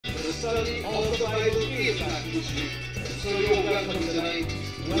study of the Bible is Black history. So you're welcome tonight.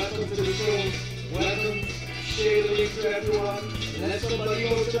 Welcome to the show. Welcome. Share the link to everyone. Let somebody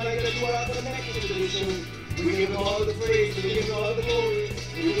know tonight that you are connected to the show. We give him all the praise. We give him all the glory.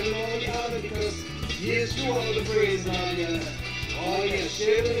 We give him all the honor because he is due all the praise and all the honor. Oh yes,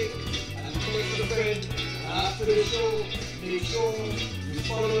 share the link and text a friend. And after the show, make sure you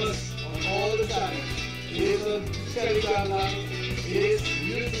follow us on all the channels. It is on Telegram Live, it is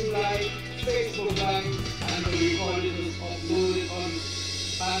YouTube Live, Facebook Live, and the recording is uploaded on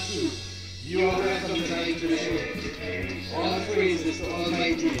Bantu. You are welcome tonight to the show. All praises to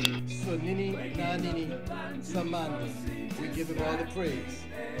Almighty. So Nini, Na Nini, Samantha, we give him all the praise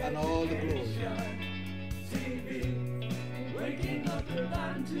and all the glory. Waking up the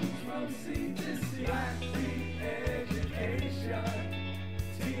Bantu from sea to sea. Black education.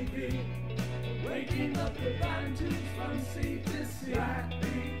 TV. Waking up the Bantu from sea to sea. Black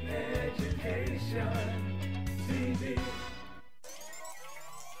education. TV.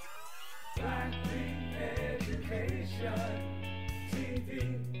 Black education. TV.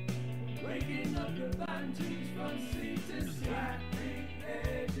 Waking up the Bantus from sea to sea. Black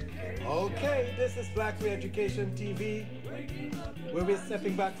education. Okay, this is Black Re-Education TV, where we're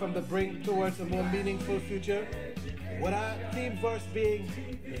stepping back from the brink towards a more meaningful future. With our theme verse being,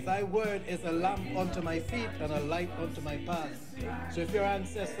 thy word is a lamp unto my feet and a light unto my path. So if your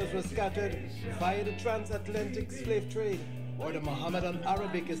ancestors were scattered via the transatlantic slave trade or the Mohammedan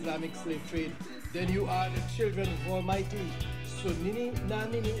Arabic Islamic slave trade, then you are the children of Almighty. So Nini Na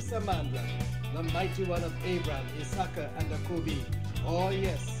Nini Samandla, the mighty one of Abraham, Isaac, and Jacob. Oh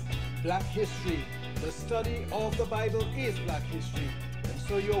yes, Black history. The study of the Bible is Black history. And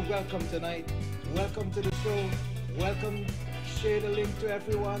so you're welcome tonight. Welcome to the show. Welcome. Share the link to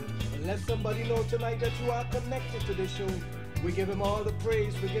everyone. And let somebody know tonight that you are connected to the show. We give him all the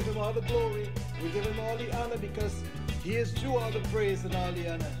praise. We give him all the glory. We give him all the honor because he is due all the praise and all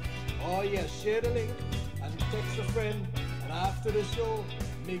the honor. Oh yes, share the link and text a friend. And after the show,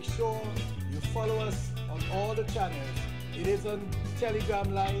 make sure you follow us on all the channels. It is on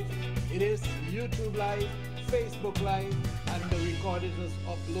Telegram Live, it is YouTube Live, Facebook Live, and the recording is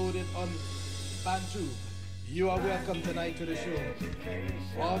uploaded on Bantu. You are welcome tonight to the show.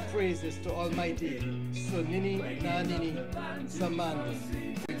 All praises to Almighty. So Nini Na Nini Samantha,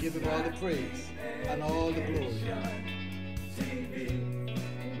 we give him all the praise and all the glory.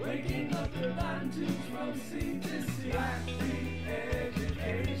 Waking up the Bantus from sea to sea. Black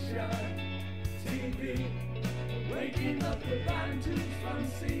education. TV. Waking up the Bantus from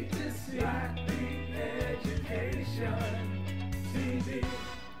sea to sea. Black education. TV.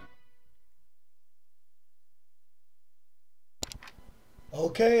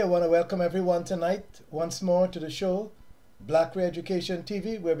 Okay, I want to welcome everyone tonight once more to the show, Black Re-Education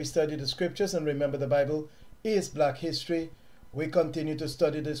TV, where we study the scriptures and remember the Bible is Black history. We continue to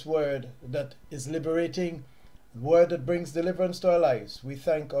study this word that is liberating, the word that brings deliverance to our lives. We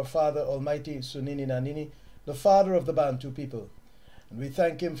thank our Father Almighty, Sunini Nanini, the Father of the Bantu people. And we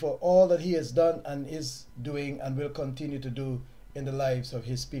thank him for all that he has done and is doing and will continue to do in the lives of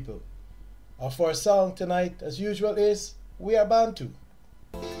his people. Our first song tonight, as usual, is We Are Bantu.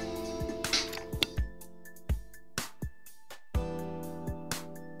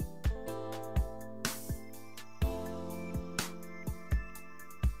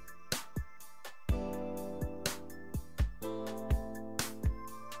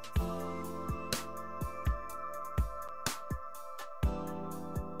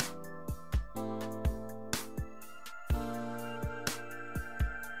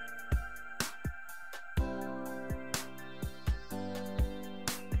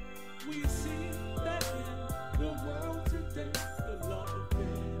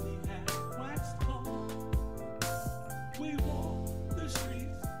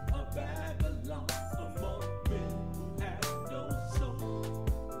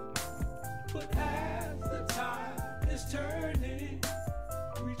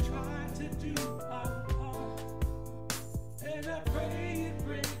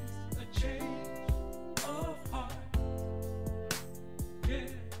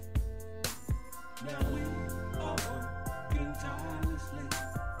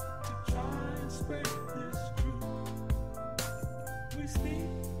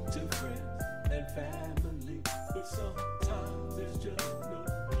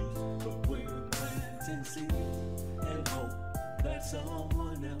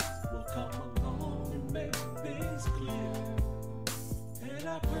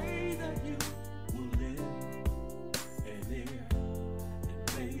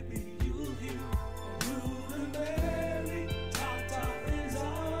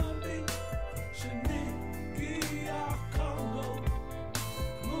 Zombie.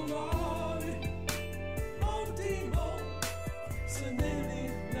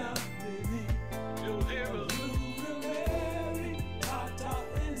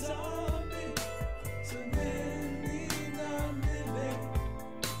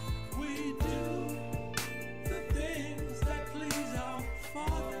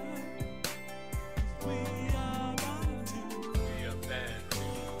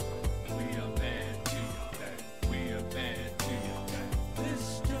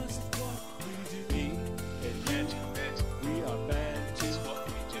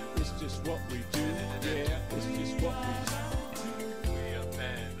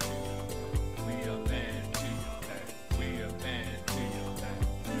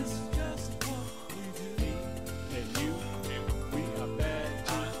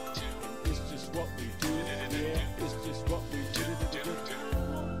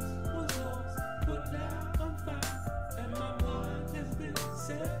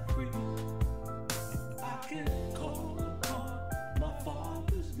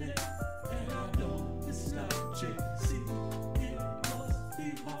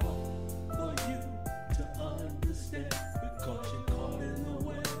 be hard for you to understand because you're caught in the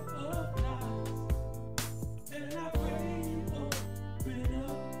web of lies. And I pray you open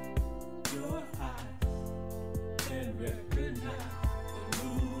up your eyes and recognize the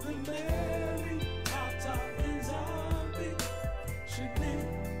rudimentary Tata and zombie should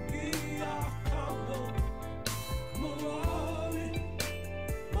be our combo. Morale,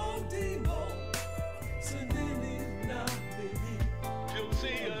 Montimo, Sanini, now baby. You'll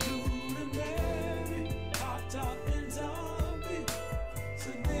see a rudimentary Tata and zombie.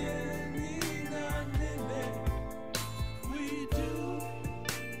 Sanini, now nene. We do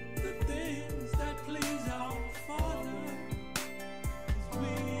the things that please our Father. 'Cause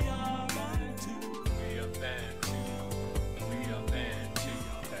we are Bantu. We are Bantu. We are Bantu.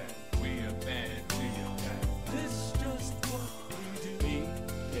 We are Bantu. This just what we do. Me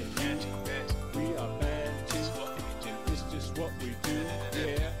and Bantu. We are Bantu. It's what we do. It's just what we do.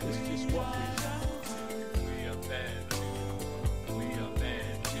 Yeah, it's just what we do. We are Bantu. We are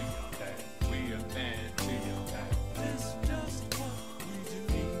Bantu. We are Bantu. This just what we do.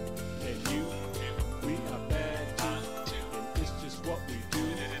 Me and you. We are Bantu. And it's just what we do.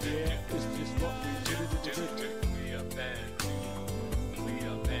 Yeah, it's just what we do. We are Bantu. We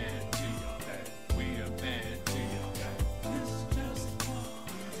are Bantu. We are Bantu. This just what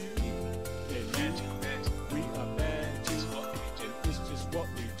we do. And we are Bantu. It's just what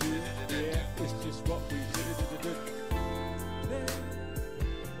we do. Yeah, it's just what we do.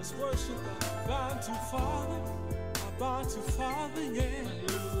 Let's worship our Bantu Father, our Bantu Father, yeah.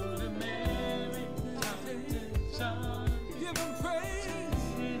 Give him praise.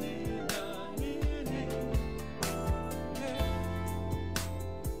 Yeah.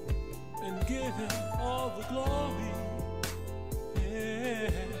 And give him all the glory. Yeah.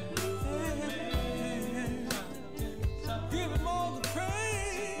 Give him all the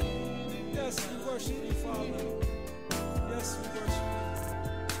praise. Yes, we worship you, Father. Yes, we worship you.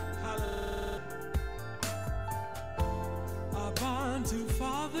 Hallelujah. Our Bantu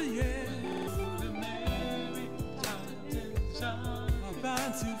Father, yeah. Our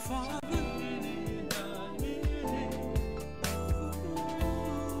Bantu Father.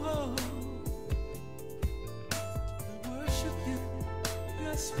 Oh, we worship you.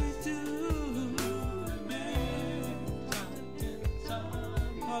 Yes, we do.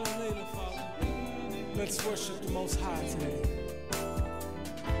 Hallelujah, Father. Let's worship the Most High today.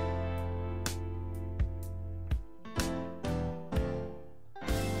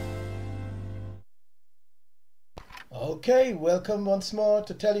 Okay, welcome once more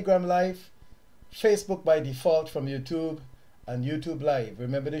to Telegram Live, Facebook by default from YouTube, and YouTube Live.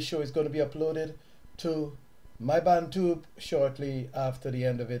 Remember, this show is going to be uploaded to my BandTube shortly after the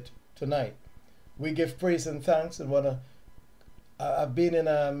end of it tonight. We give praise and thanks, and I've been in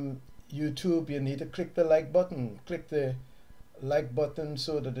YouTube. You need to click the like button. Click the like button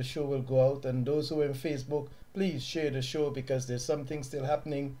so that the show will go out. And those who are in Facebook, please share the show because there's something still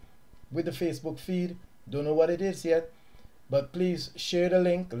happening with the Facebook feed. Don't know what it is yet, but please share the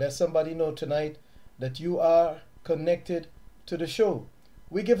link. Let somebody know tonight that you are connected to the show.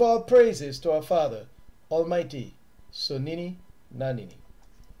 We give all praises to our Father Almighty. Sonini Nanini.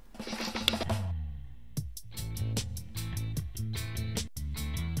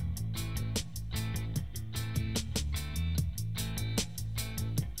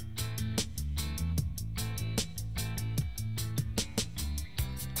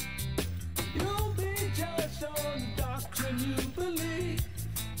 You'll be judged on the doctrine you believe.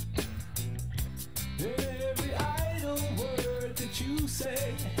 Every idle word that you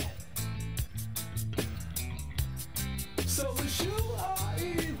say. So as you are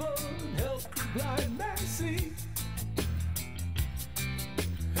evil, help the blind man see.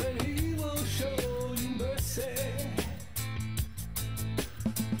 And he will show you mercy.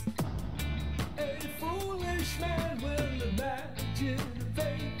 A foolish man will imagine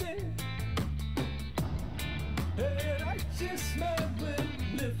faith. A righteous man will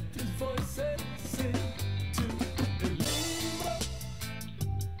lift his voice and sing to the Lamb,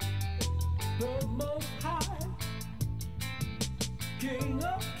 the Most High, King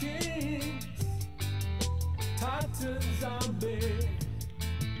of Kings, Titan Zombie,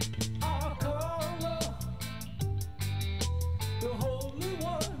 our caller, the Holy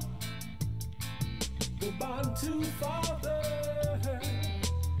One, the Bantu Father,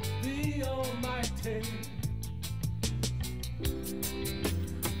 the Almighty.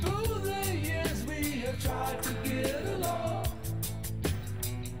 Through the years we have tried to get along,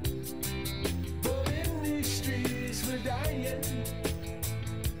 but in these streets we're dying.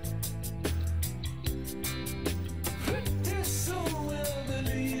 Pretty soon we'll be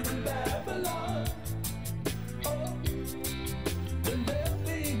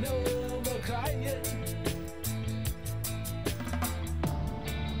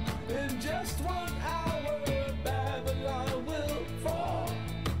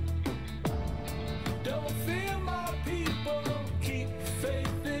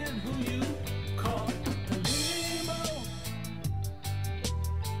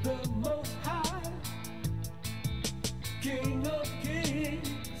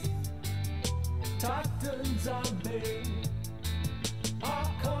Titans are made.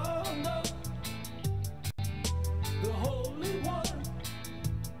 Arcana, the Holy One,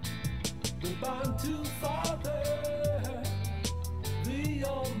 the Bantu Father, the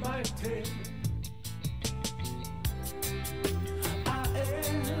Almighty. I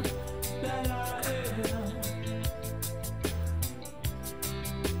am that I am.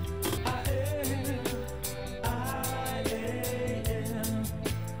 I am. I am.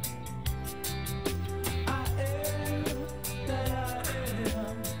 I am that I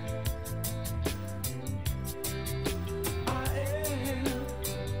am. I am.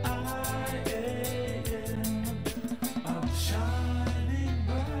 I am. I'm shining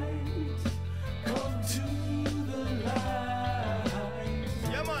bright. Come to the light.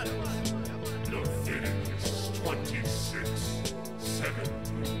 Yeah, man. Leviticus 26,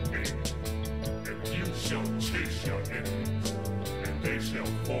 7-8. And you shall chase your enemies, and they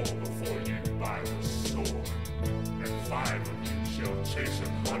shall fall before you by the sword. And 5 of you shall chase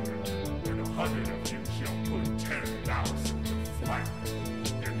 100, and 100 of you shall put 10,000 to flight.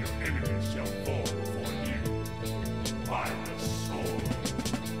 And your enemies shall fall before you by the sword.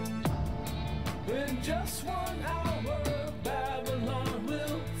 In just 1 hour, Babylon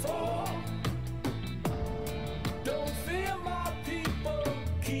will fall. Don't fear, my people.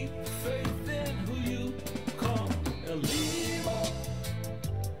 Keep faith in who you call Elimo,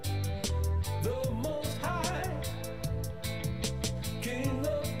 the Most High, King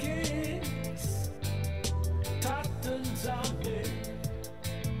of Kings. Titans are made.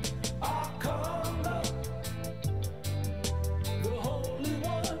 Arcana, the Holy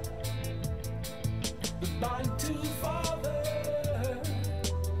One, the Bantu Father,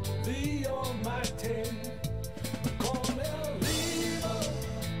 the Almighty. Call Elimo,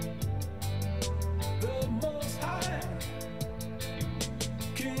 the Most High,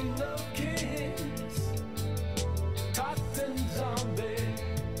 King of Kings. Cotton Zombie,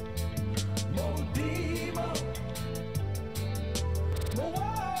 Modimo,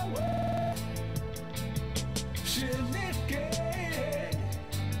 Moawe, Shinike,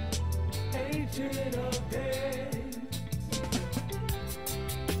 Agent of Days.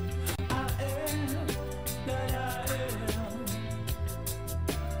 I am that I am.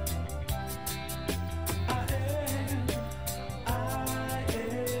 I am. I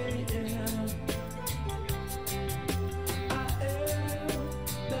am. I am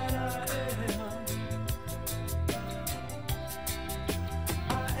that I am.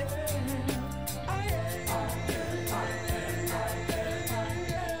 I am. I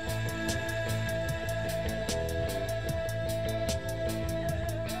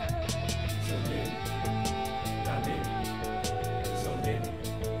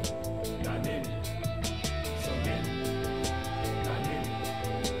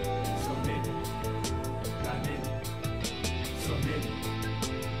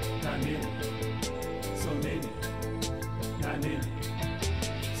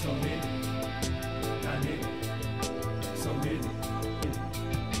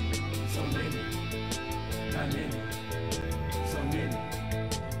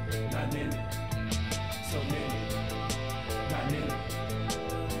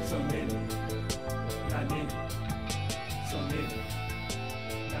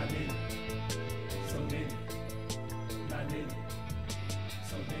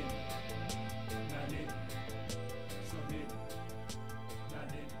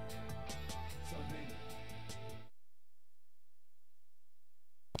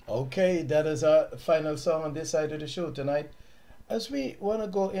Okay, that is our final song on this side of the show tonight. As we want to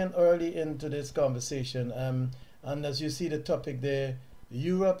go in early into this conversation, and as you see the topic there,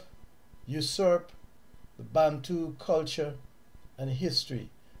 Europe, usurp, the Bantu culture and history,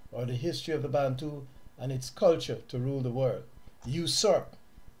 or the history of the Bantu and its culture to rule the world. Usurp,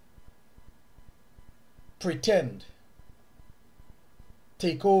 pretend,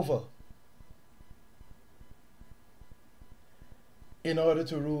 take over, in order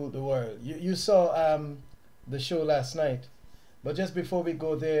to rule the world. You saw the show last night, but just before we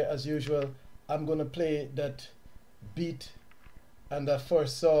go there, as usual, I'm going to play that beat and that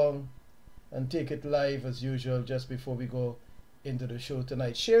first song and take it live as usual just before we go into the show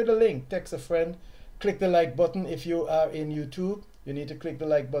tonight. Share the link, text a friend, click the like button. If you are in YouTube, you need to click the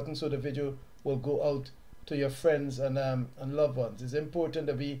like button so the video will go out to your friends and loved ones. It's important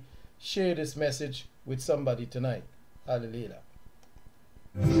that we share this message with somebody tonight. Hallelujah.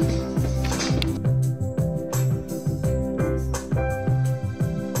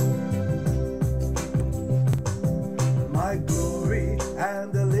 My glory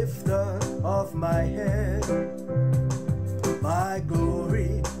and the lifter of my head, my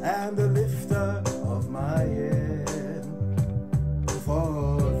glory and the lifter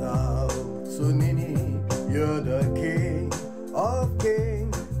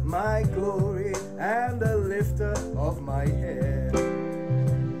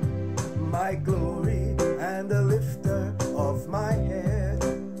my glory and the lifter of my head,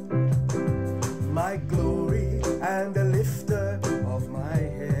 my glory and the lifter of my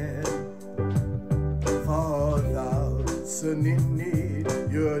head. For thou, Sunini,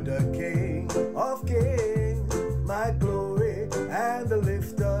 you're the King of kings, my glory and the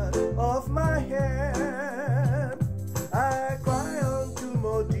lifter of my head. I cry unto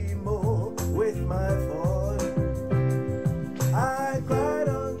Modimo with my voice. I cried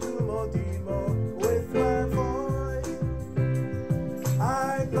unto Modimo with my voice.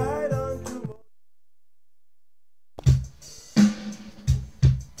 I cried unto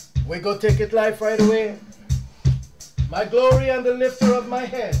We go take it live right away. My glory and the lifter of my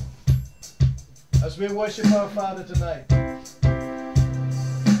head, as we worship our Father tonight.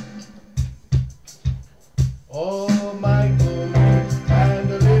 Oh, my glory and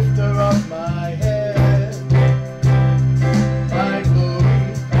the lifter of my head, my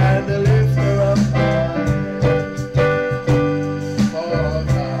glory and the lifter of my head. For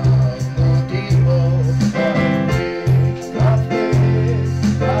thou, Modimo, King of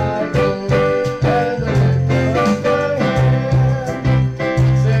kings, my glory and the lifter of my head.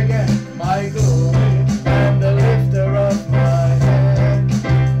 Say again, my glory and the lifter of my head,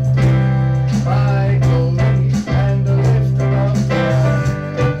 my glory and the lifter of my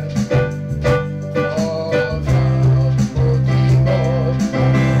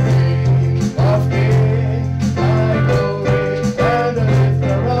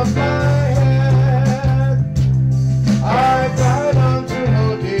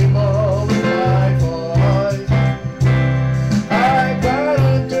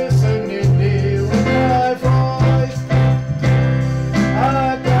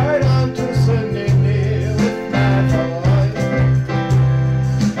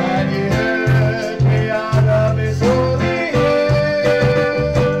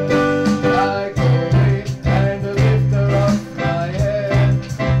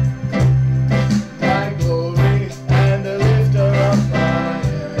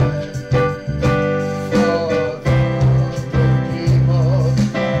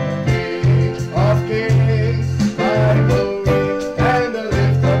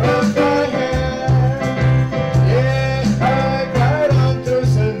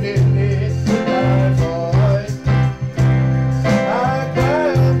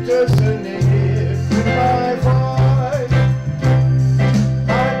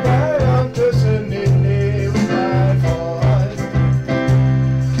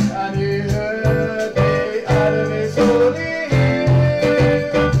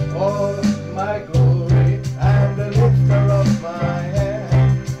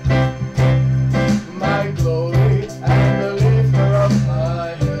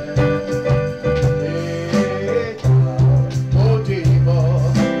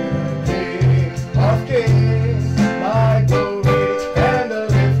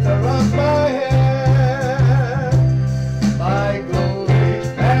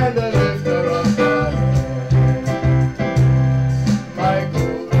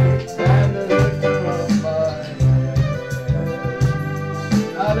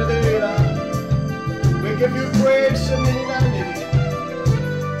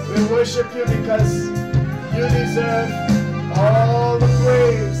worship you because you deserve all the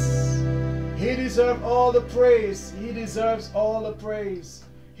praise. He deserves all the praise. He deserves all the praise.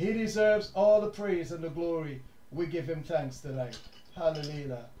 He deserves all the praise and the glory. We give him thanks tonight.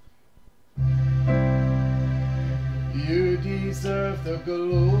 Hallelujah. You deserve the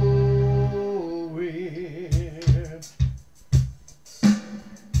glory.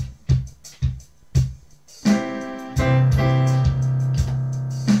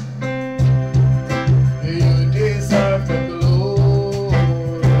 You deserve the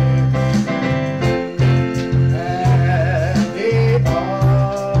glory and the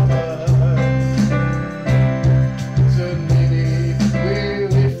honor. Tonight we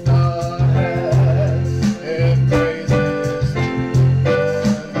lift our hands and praise His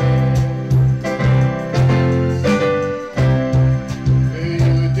name.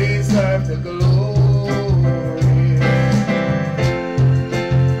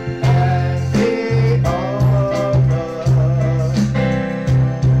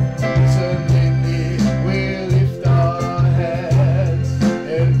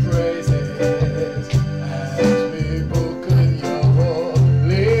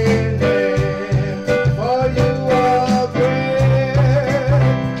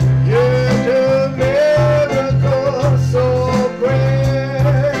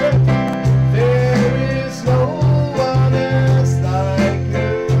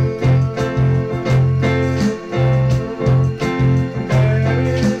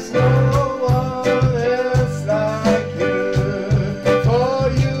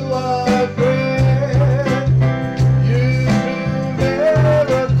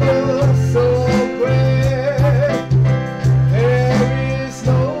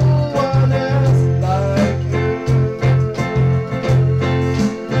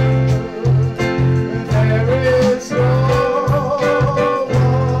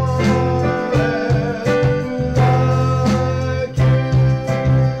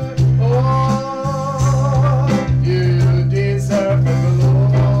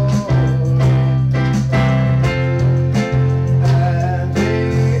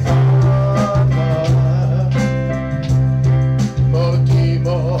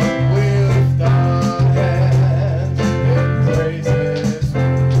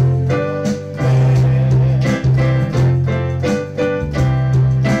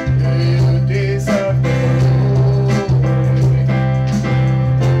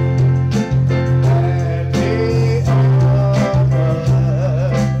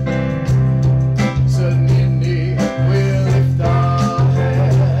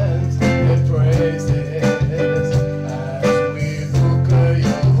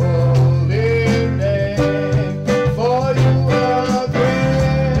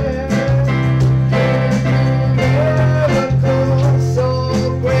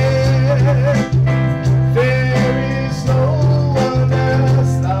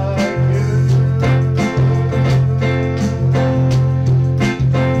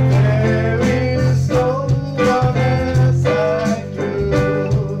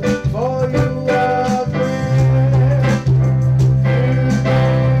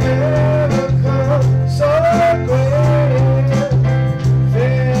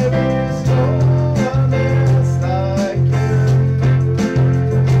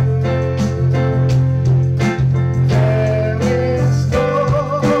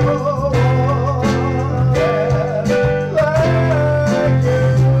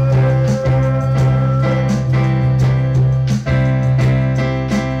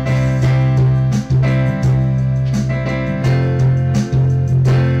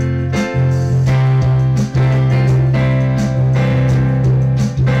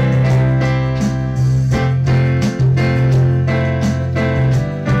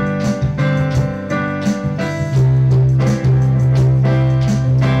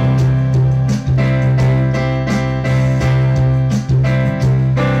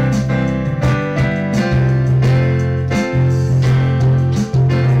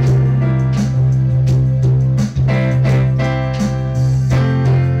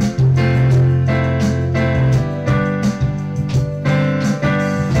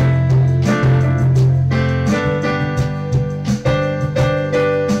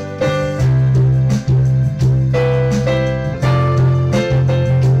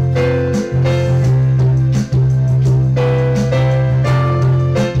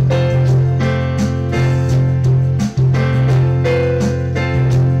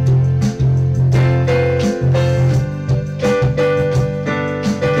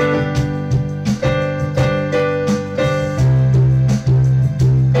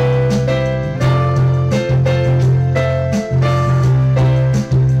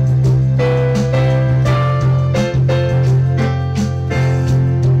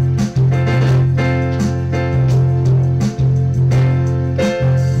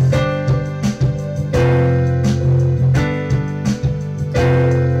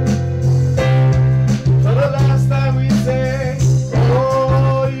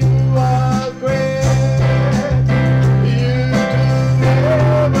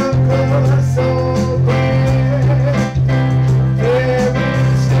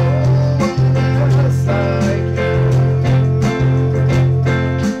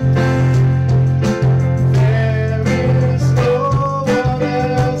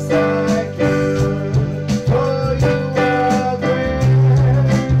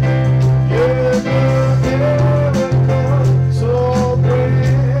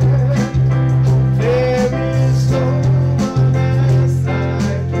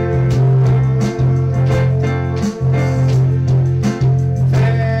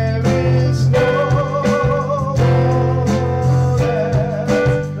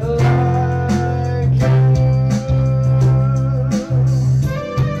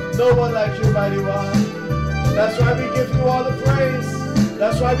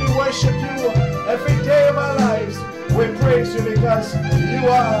 Lord, we worship you every day of our lives. We praise you because you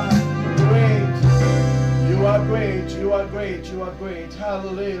are great. You are great, you are great, you are great.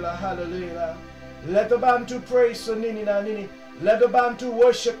 Hallelujah, hallelujah. Let the Bantu praise Sunini na Nini. Let the Bantu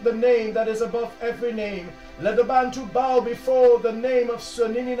worship the name that is above every name. Let the Bantu bow before the name of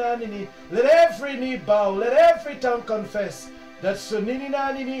Sunini na Nini. Let every knee bow, let every tongue confess that Sunini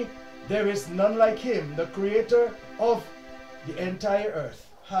na Nini, there is none like him, the creator of the entire earth.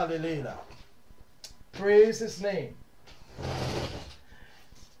 Hallelujah. Praise his name.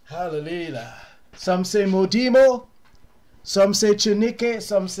 Hallelujah. Some say Modimo, some say Chinike,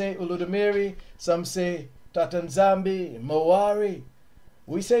 some say Uludumiri, some say Tatanzambi, Mawari.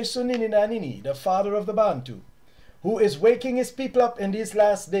 We say Sunini na Nini, the father of the Bantu, who is waking his people up in these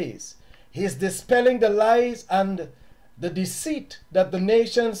last days. He is dispelling the lies and the deceit that the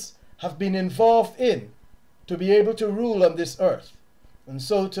nations have been involved in to be able to rule on this earth. And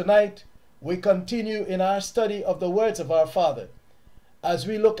so tonight we continue in our study of the words of our Father as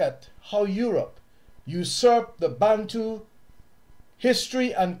we look at how Europe usurped the Bantu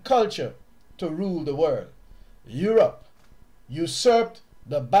history and culture to rule the world. Europe usurped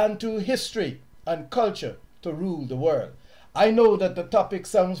the Bantu history and culture to rule the world. I know that the topic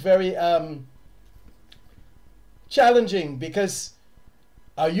sounds very challenging, because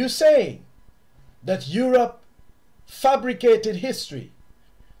are you saying that Europe fabricated history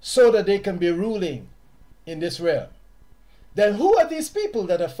so that they can be ruling in this realm? Then who are these people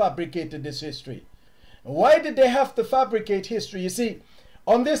that have fabricated this history? Why did they have to fabricate history? You see,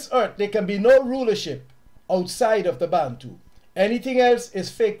 on this earth there can be no rulership outside of the Bantu. Anything else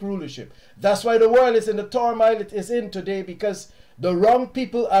is fake rulership. That's why the world is in the turmoil it is in today, because the wrong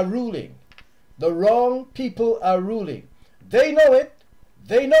people are ruling. The wrong people are ruling. They know it.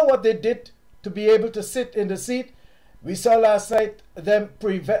 They know what they did to be able to sit in the seat. We saw last night them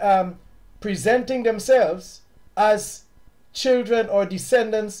presenting themselves as children or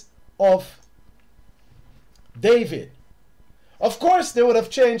descendants of David. Of course, they would have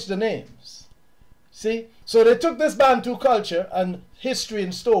changed the names. See? So they took this Bantu culture and history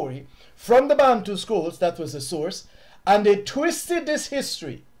and story from the Bantu schools, that was the source, and they twisted this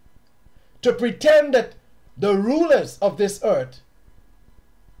history to pretend that the rulers of this earth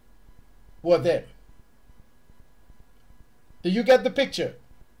were them. Do you get the picture?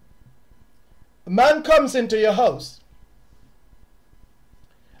 A man comes into your house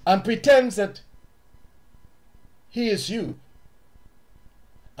and pretends that he is you,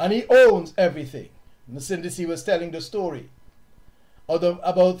 and he owns everything. And since he was telling the story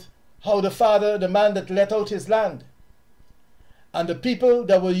about how the father, the man that let out his land, and the people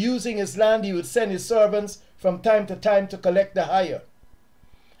that were using his land, he would send his servants from time to time to collect the hire.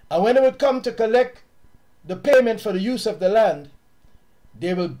 And when it would come to collect the payment for the use of the land,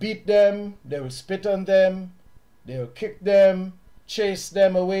 they will beat them, they will spit on them, they will kick them, chase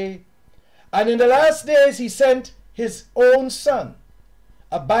them away. And in the last days, he sent his own son,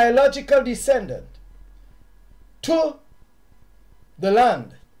 a biological descendant, to the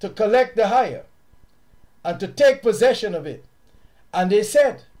land to collect the hire and to take possession of it. And they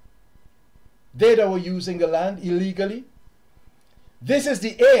said, they that were using the land illegally, this is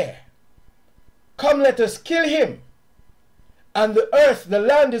the heir. Come, let us kill him, and the earth, the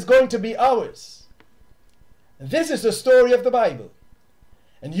land is going to be ours. This is the story of the Bible.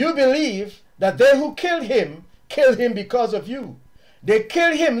 And you believe that they who killed him because of you. They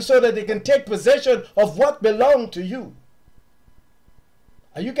kill him so that they can take possession of what belonged to you.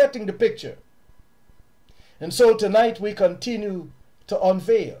 Are you getting the picture? And so tonight we continue to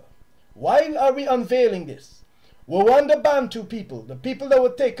unveil. Why are we unveiling this? We want the Bantu people, the people that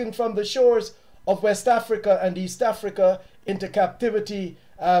were taken from the shores of West Africa and East Africa into captivity,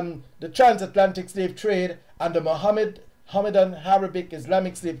 the transatlantic slave trade and the Mohammedan Arabic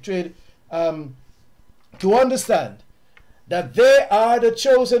Islamic slave trade, to understand that they are the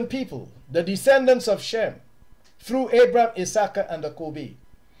chosen people, the descendants of Shem, through Abraham, Isaac, and Jacob,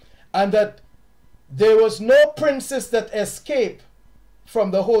 and that there was no princess that escaped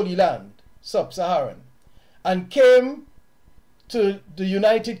from the Holy Land, Sub Saharan, and came to the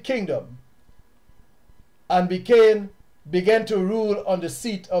United Kingdom and began to rule on the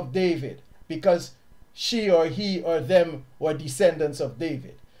seat of David, because she or he or them were descendants of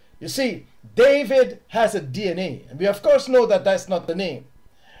David. You see, David has a DNA, and we of course know that that's not the name.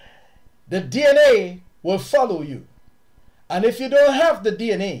 The DNA will follow you, and if you don't have the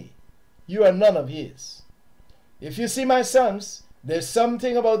DNA, you are none of his. If you see my sons, there's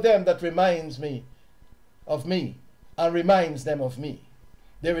something about them that reminds me of me and reminds them of me.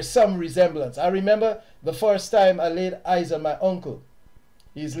 There is some resemblance. I remember the first time I laid eyes on my uncle,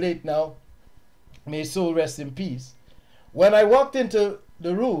 He's late now. May his soul rest in peace. When I walked into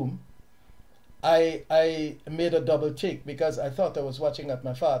the room, I made a double take because I thought I was watching at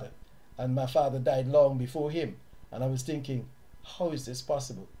my father. And my father died long before him. And I was thinking, how is this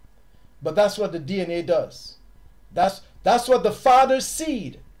possible? But that's what the DNA does. That's what the father's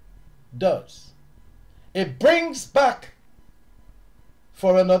seed does. It brings back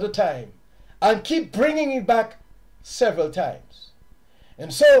for another time and keep bringing it back several times.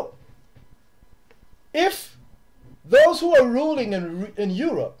 And so, if those who are ruling in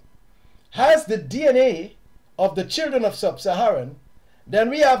Europe has the DNA of the children of Sub Saharan, then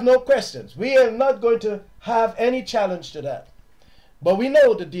we have no questions. We are not going to have any challenge to that. But we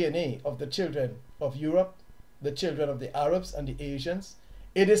know the DNA of the children of Europe, the children of the Arabs and the Asians.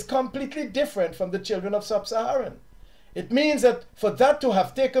 It is completely different from the children of Sub Saharan. It means that for that to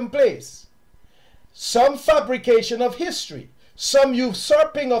have taken place, some fabrication of history, some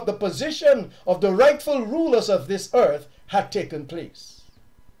usurping of the position of the rightful rulers of this earth had taken place.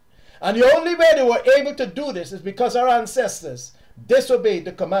 And the only way they were able to do this is because our ancestors disobeyed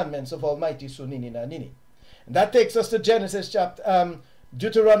the commandments of Almighty Sunini Nanini. And that takes us to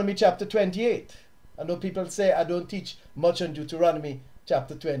Deuteronomy chapter 28. I know people say I don't teach much on Deuteronomy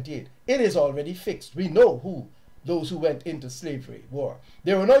chapter 28. It is already fixed. We know who those who went into slavery were.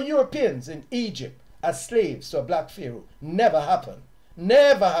 There were no Europeans in Egypt as slaves to a black pharaoh. Never happened.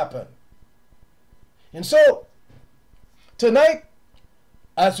 Never happened. And so, tonight,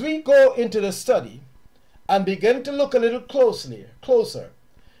 as we go into the study and begin to look a little closer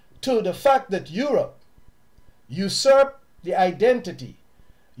to the fact that Europe usurped the identity,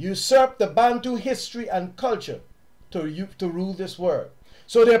 usurped the Bantu history and culture to rule this world.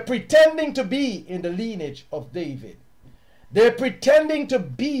 So they're pretending to be in the lineage of David. They're pretending to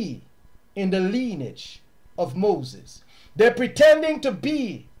be in the lineage of Moses. They're pretending to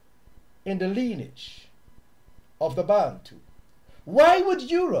be in the lineage of the Bantu. Why would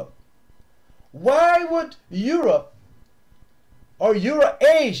Europe or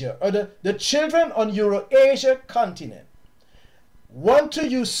Eurasia or the children on Eurasia continent want to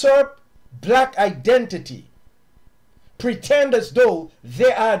usurp black identity, pretend as though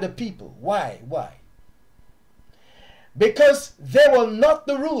they are the people? Why? Because they were not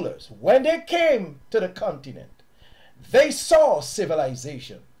the rulers. When they came to the continent, they saw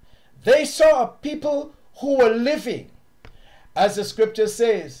civilization. They saw a people who were living, as the scripture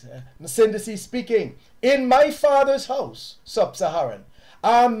says, Msindisi speaking, in my father's house, Sub Saharan,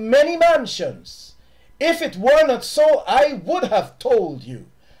 are many mansions. If it were not so, I would have told you.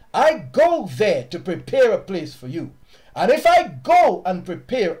 I go there to prepare a place for you. And if I go and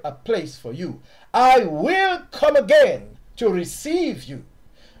prepare a place for you, I will come again to receive you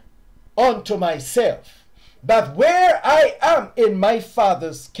unto myself. But where I am in my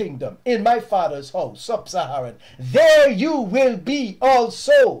father's kingdom, in my father's house, Sub Saharan, there you will be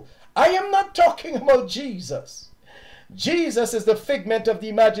also. I am not talking about Jesus. Jesus is the figment of the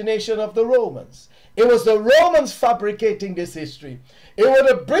imagination of the Romans. It was the Romans fabricating this history. It was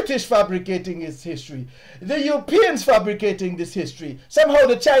the British fabricating this history. The Europeans fabricating this history. Somehow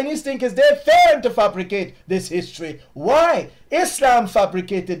the Chinese think it's their turn to fabricate this history. Why? Islam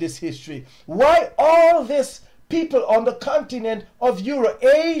fabricated this history. Why all these people on the continent of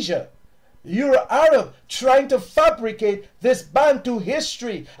Eurasia, Euro-Arab, trying to fabricate this Bantu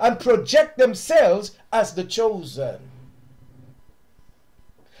history and project themselves as the chosen?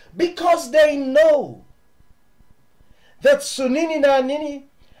 Because they know that Sunini Nanini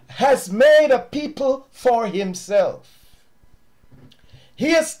has made a people for himself. He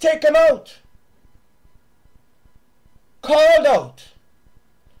has taken out, called out,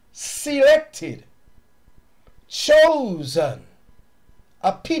 selected, chosen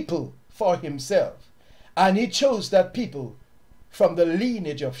a people for himself. And he chose that people from the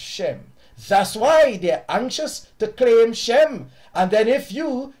lineage of Shem. That's why they're anxious to claim Shem. And then if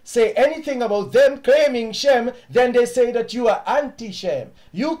you say anything about them claiming Shem, then they say that you are anti-Shem.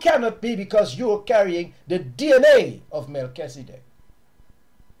 You cannot be, because you are carrying the DNA of Melchizedek.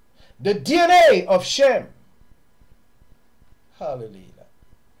 The DNA of Shem. Hallelujah.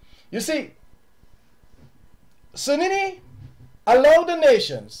 You see, Sunini allowed the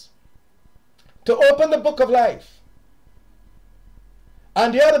nations to open the book of life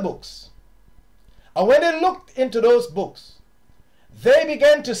and the other books. And when they looked into those books, they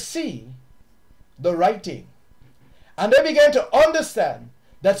began to see the writing. And they began to understand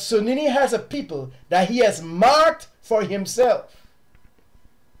that Sunini has a people that he has marked for himself.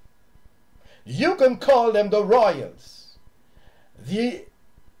 You can call them the royals, the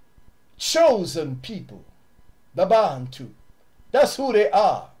chosen people, the Bantu, That's who they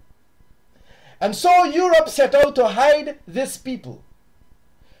are. And so Europe set out to hide this people,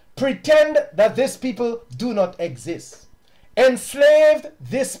 pretend that these people do not exist, enslaved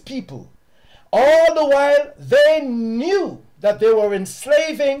this people. All the while they knew that they were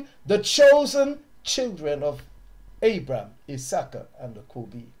enslaving the chosen children of Abraham, Issachar, and the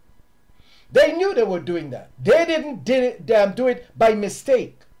Kobi. They knew they were doing that. They didn't do it by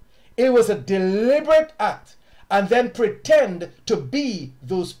mistake. It was a deliberate act, and then pretend to be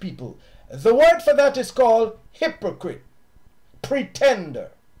those people. The word for that is called hypocrite,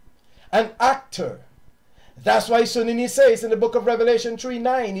 pretender, an actor. That's why Sunini says in the book of Revelation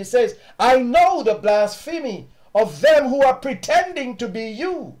 3:9, he says, I know the blasphemy of them who are pretending to be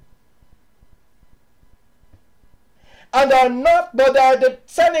you, and are not, but are the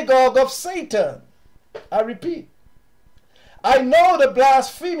synagogue of Satan. I repeat, I know the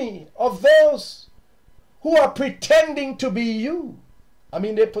blasphemy of those who are pretending to be you. I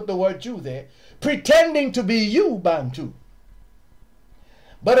mean, they put the word Jew there. Pretending to be you, Bantu.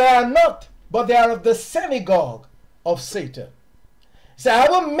 But they are not, but they are of the synagogue of Satan. So I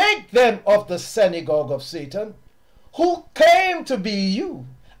will make them of the synagogue of Satan, who claim to be you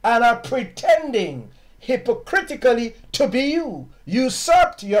and are pretending hypocritically to be you,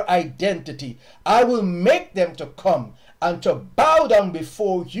 usurped your identity. I will make them to come and to bow down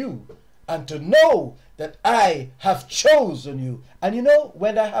before you and to know that I have chosen you. And you know,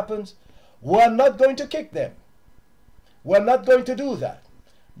 when that happens, we're not going to kick them. We're not going to do that.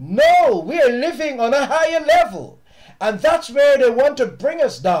 No, we are living on a higher level. And that's where they want to bring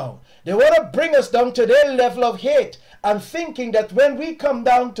us down. They want to bring us down to their level of hate, and thinking that when we come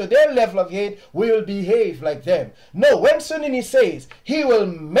down to their level of hate, we will behave like them. No, when Sunini says he will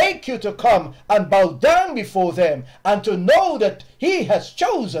make you to come and bow down before them and to know that he has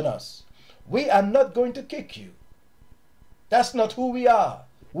chosen us, we are not going to kick you. That's not who we are.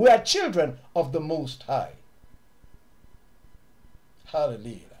 We are children of the Most High.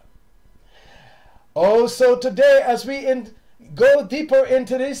 Hallelujah. Also today, as we go deeper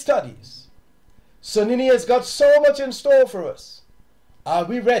into these studies, Sunini has got so much in store for us. Are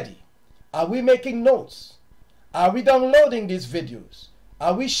we ready? Are we making notes? Are we downloading these videos?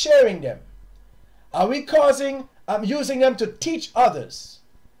 Are we sharing them? Are we using them to teach others?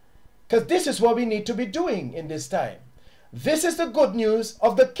 Because this is what we need to be doing in this time. This is the good news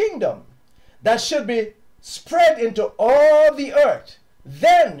of the kingdom that should be spread into all the earth.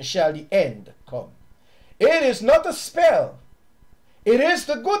 Then shall the end come. It is not a spell. It is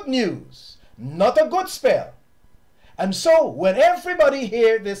the good news, not a good spell. And so when everybody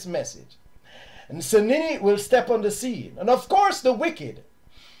hear this message, and Sunini will step on the scene, and of course the wicked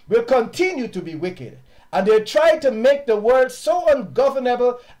will continue to be wicked, and they try to make the world so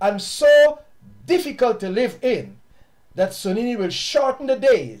ungovernable and so difficult to live in that Sunini will shorten the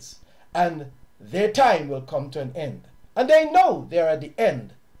days and their time will come to an end. And they know they are at the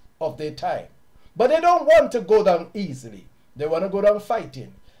end of their time. But they don't want to go down easily. They want to go down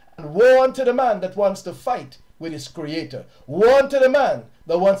fighting. And woe unto the man that wants to fight with his creator. Woe unto the man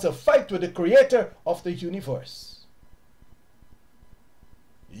that wants to fight with the creator of the universe.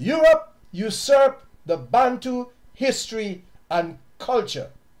 Europe usurped the Bantu history and culture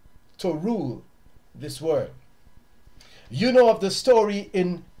to rule this world. You know of the story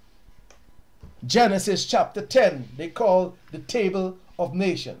in Genesis chapter 10, they call the Table of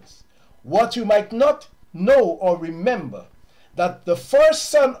Nations. What you might not know or remember, that the first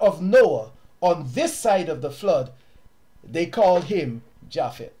son of Noah on this side of the flood, they called him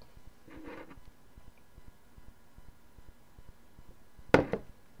Japheth.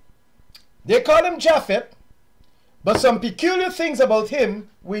 They call him Japheth, but some peculiar things about him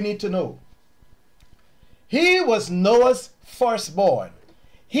we need to know. He was Noah's firstborn.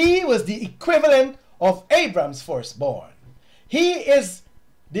 He was the equivalent of Abraham's firstborn. He is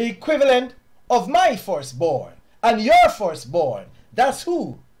the equivalent of my firstborn and your firstborn. That's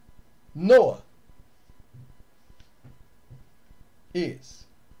who Noah is.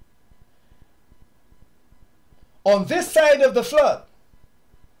 On this side of the flood,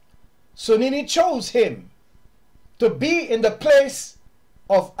 Sunini chose him to be in the place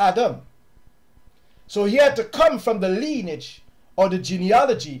of Adam. So he had to come from the lineage or the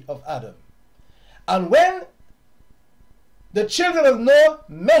genealogy of Adam. And when the children of Noah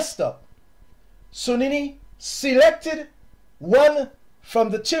messed up, Sunini selected one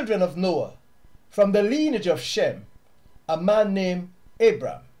from the children of Noah, from the lineage of Shem, a man named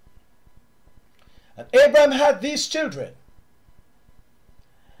Abraham. And Abraham had these children.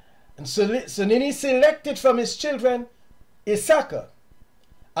 And Sunini selected from his children Issachar,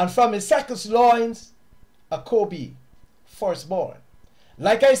 and from Issachar's loins a Kobi, firstborn.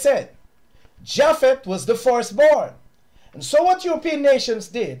 Like I said, Japheth was the firstborn. And so what European nations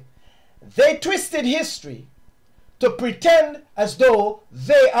did, they twisted history to pretend as though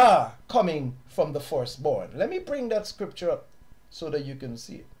they are coming from the firstborn. Let me bring that scripture up so that you can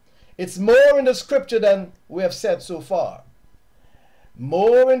see it. It's more in the scripture than we have said so far.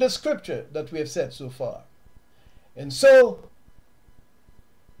 More in the scripture that we have said so far. And so,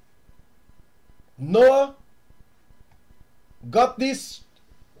 Noah got these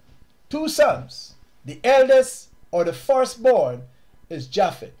two sons. The eldest or the firstborn is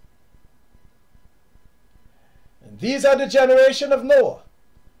Japheth. And these are the generation of Noah.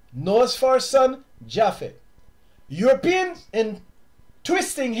 Noah's first son, Japheth. Europeans, in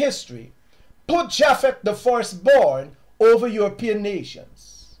twisting history, put Japheth the firstborn over European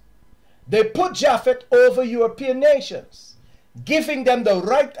nations. They put Japheth over European nations, giving them the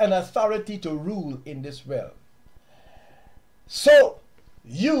right and authority to rule in this realm. So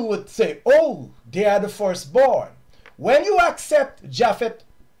you would say, oh, they are the firstborn. When you accept Japheth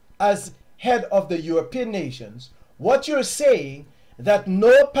as head of the European nations, what you're saying that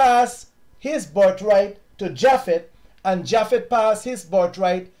Noah passed his birthright to Japheth, and Japheth passed his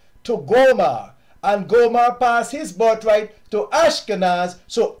birthright to Gomer, and Gomer passed his birthright to Ashkenaz,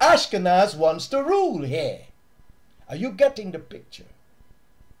 so Ashkenaz wants to rule here. Are you getting the picture?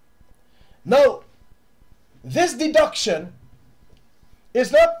 Now, this deduction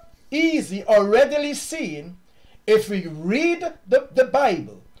is not easy or readily seen if we read the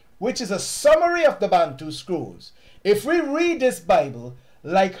Bible, which is a summary of the Bantu scrolls. If we read this Bible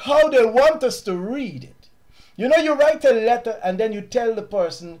like how they want us to read it, you know, you write a letter and then you tell the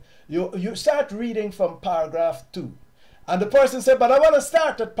person, you start reading from paragraph 2. And the person said, but I want to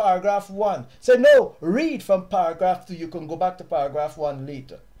start at paragraph 1. Say, no, read from paragraph 2. You can go back to paragraph 1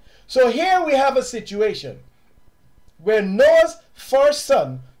 later. So here we have a situation where Noah's first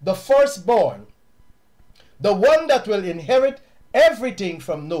son, the firstborn, the one that will inherit everything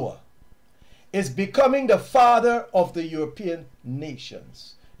from Noah, is becoming the father of the European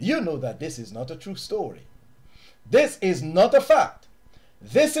nations. You know that this is not a true story. This is not a fact.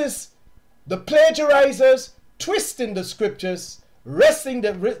 This is the plagiarizers twisting the scriptures, wresting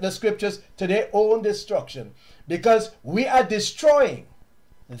the scriptures to their own destruction, because we are destroying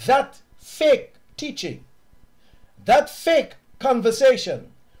that fake teaching, that fake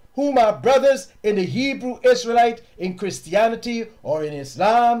conversation, whom our brothers in the Hebrew Israelite, in Christianity, or in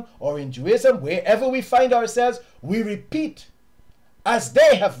Islam, or in Judaism, wherever we find ourselves, we repeat as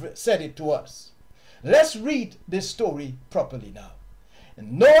they have said it to us. Let's read this story properly now.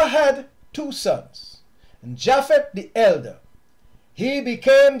 And Noah had two sons, and Japheth the elder. He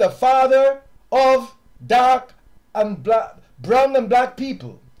became the father of dark and black, brown and black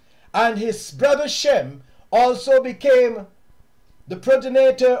people, and his brother Shem also became the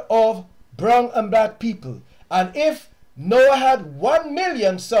progenitor of brown and black people. And if Noah had 1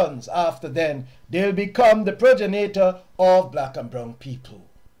 million sons after then, they'll become the progenitor of black and brown people.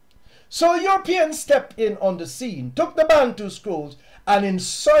 So Europeans stepped in on the scene, took the Bantu scrolls, and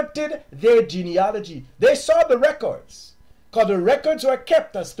inserted their genealogy. They saw the records, because the records were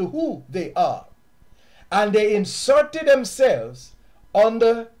kept as to who they are. And they inserted themselves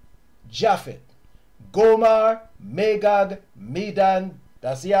under Japheth. Gomer, Magog, Medan,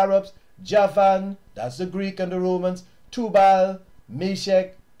 that's the Arabs, Javan, that's the Greek and the Romans, Tubal,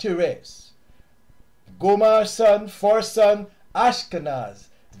 Meshech, Tiras. Gomer's son, first son, Ashkenaz.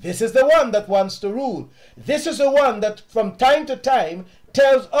 This is the one that wants to rule. This is the one that from time to time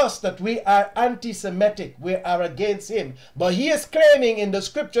tells us that we are anti-Semitic, we are against him. But he is claiming in the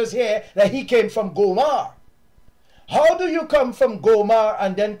scriptures here that he came from Gomer. How do you come from Gomer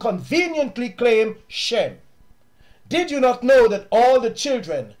and then conveniently claim Shem? Did you not know that all the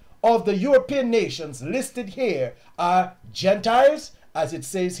children of the European nations listed here are Gentiles, as it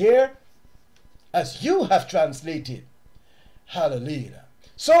says here, as you have translated? Hallelujah.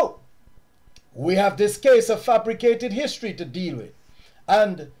 So, we have this case of fabricated history to deal with,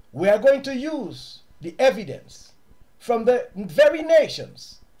 and we are going to use the evidence from the very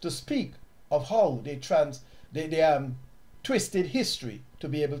nations to speak of how they twisted history to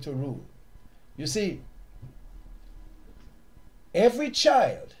be able to rule. You see, every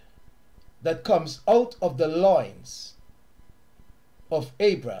child that comes out of the loins of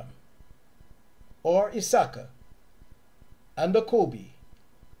Abraham or Issachar and Jacob,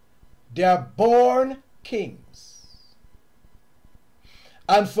 they are born kings.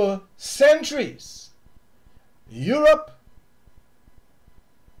 And for centuries, Europe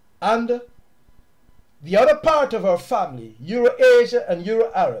and the other part of our family, Euro-Asia and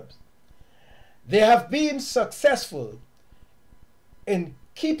Euro-Arabs, they have been successful in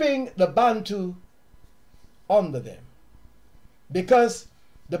keeping the Bantu under them, because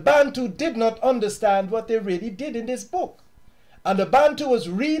the Bantu did not understand what they really did in this book. And the Bantu was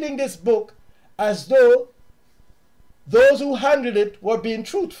reading this book as though those who handled it were being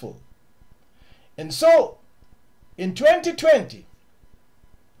truthful. And so, in 2020,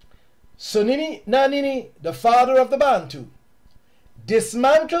 Sunini Nanini, the father of the Bantu,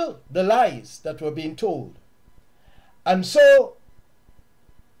 dismantled the lies that were being told. And so,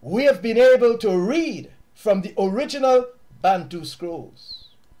 we have been able to read from the original Bantu scrolls,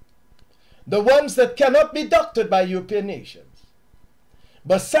 the ones that cannot be doctored by European nations.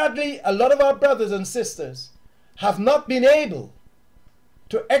 But sadly, a lot of our brothers and sisters have not been able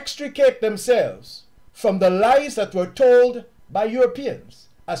to extricate themselves from the lies that were told by Europeans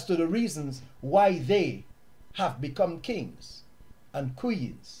as to the reasons why they have become kings and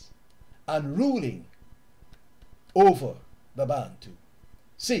queens and ruling over the Bantu.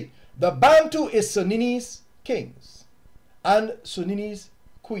 See, the Bantu is Sunini's kings and Sunini's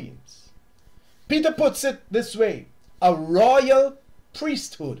queens. Peter puts it this way: a royal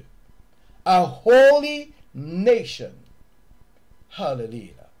priesthood, a holy nation.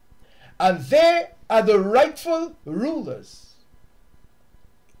 Hallelujah. And they are the rightful rulers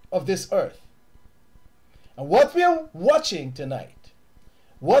of this earth. And what we are watching tonight,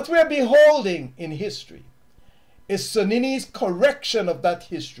 what we are beholding in history, is Sunini's correction of that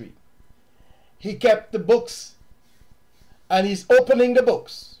history. He kept the books, and he's opening the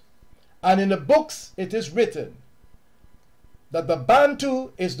books. And in the books it is written that the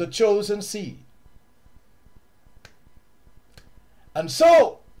Bantu is the chosen seed. And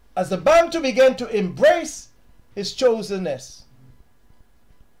so, as the Bantu began to embrace his chosenness,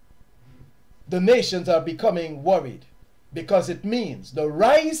 the nations are becoming worried, because it means the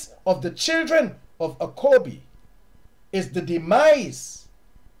rise of the children of Akobi is the demise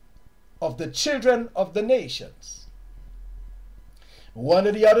of the children of the nations. One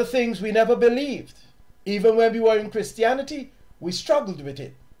of the other things we never believed, even when we were in Christianity, we struggled with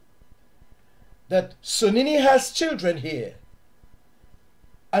it, that Sunini has children here,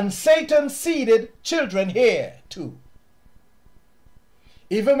 and Satan seeded children here too.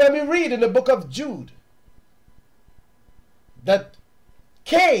 Even when we read in the book of Jude that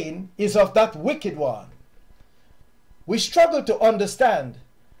Cain is of that wicked one, we struggle to understand,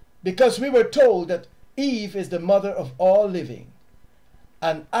 because we were told that Eve is the mother of all living,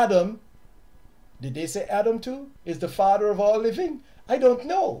 and Adam, did they say Adam too, is the father of all living? I don't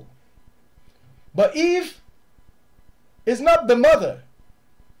know. But Eve is not the mother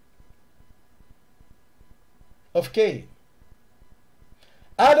of Cain.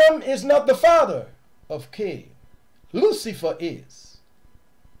 Adam is not the father of Cain. Lucifer is.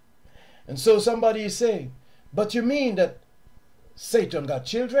 And so somebody is saying, but you mean that Satan got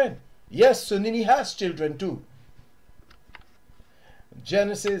children? Yes, Sunini has children too.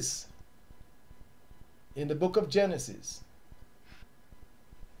 Genesis, in the book of Genesis,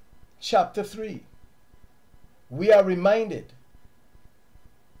 chapter 3, we are reminded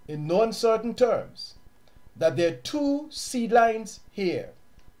in no uncertain terms that there are two seed lines here.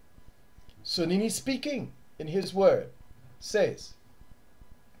 Sunini speaking in his word says,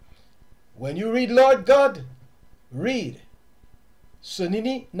 when you read Lord God, read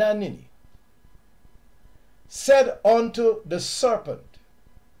Sunini Nanini said unto the serpent,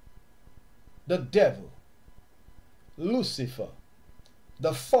 the devil, Lucifer,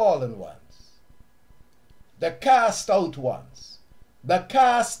 the fallen ones, the cast out ones, the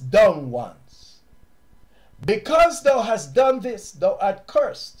cast down ones, because thou hast done this, thou art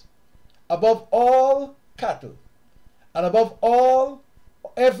cursed above all cattle, and above all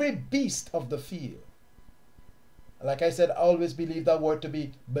every beast of the field. Like I said, I always believe that word to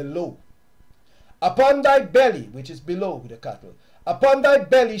be below. Upon thy belly, which is below the cattle, upon thy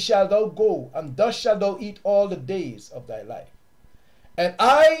belly shalt thou go, and thus shalt thou eat all the days of thy life. And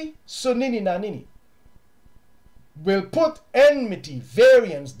I, Sunini Nanini, will put enmity,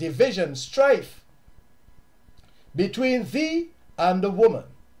 variance, division, strife between thee and the woman,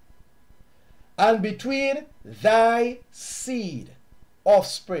 and between thy seed,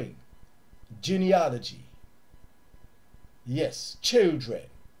 offspring, genealogy. Yes, children,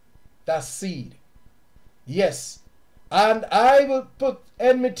 that's seed. Yes, and I will put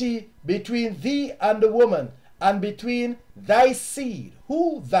enmity between thee and the woman, and between thy seed.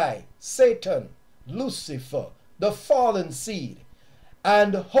 Who thy? Satan, Lucifer, the fallen seed,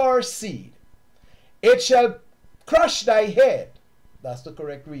 and her seed. It shall crush thy head. That's the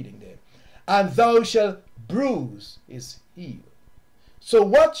correct reading there. And thou shalt bruise his heel. So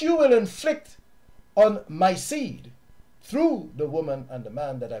what you will inflict on my seed, through the woman and the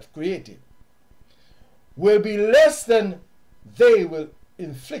man that I've created, will be less than they will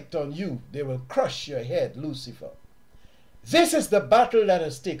inflict on you. They will crush your head, Lucifer. This is the battle that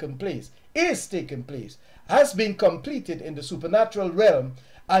has taken place, is taking place, has been completed in the supernatural realm,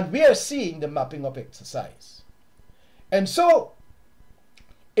 and we are seeing the mapping up exercise. And so,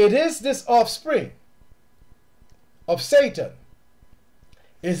 it is this offspring of Satan,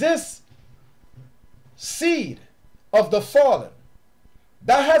 is this seed of the fallen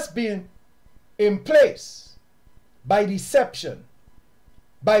that has been in place by deception,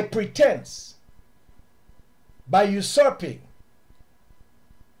 by pretense, by usurping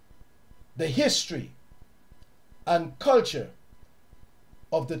the history and culture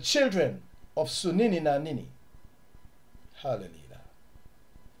of the children of Sunini Nanini. Hallelujah.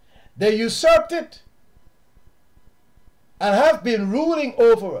 They usurped it and have been ruling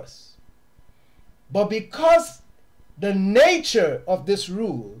over us. But because the nature of this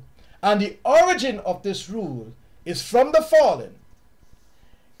rule and the origin of this rule is from the fallen,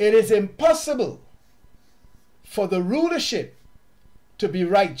 it is impossible for the rulership to be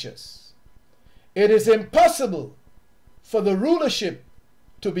righteous. It is impossible for the rulership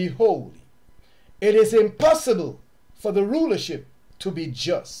to be holy. It is impossible for the rulership to be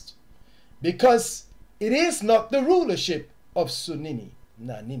just, because it is not the rulership of Sunini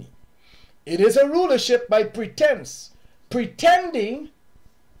Nanini. It is a rulership by pretense, pretending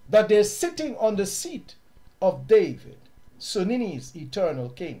that they're sitting on the seat of David, Sunini's eternal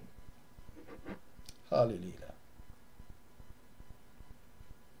king. Hallelujah.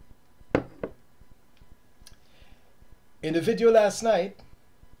 In the video last night,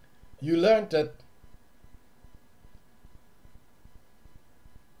 you learned that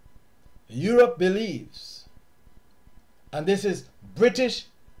Europe believes, and this is British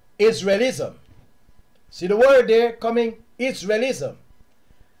Israelism. See the word there coming, Israelism,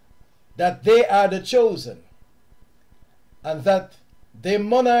 that they are the chosen, and that their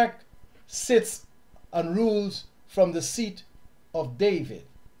monarch sits and rules from the seat of David,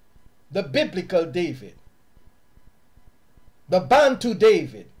 the biblical David, the Bantu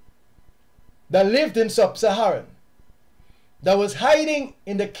David that lived in Sub Saharan, that was hiding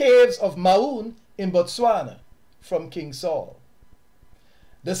in the caves of Maun in Botswana from King Saul.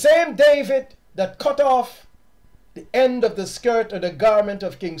 The same David that cut off the end of the skirt or the garment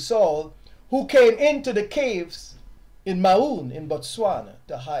of King Saul, who came into the caves in Maun in Botswana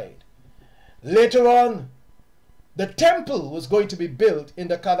to hide. Later on, the temple was going to be built in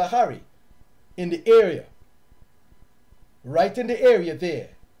the Kalahari, in the area, right in the area there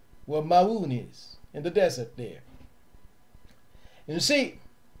where Maun is, in the desert there. You see,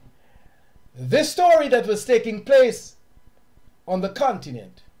 this story that was taking place on the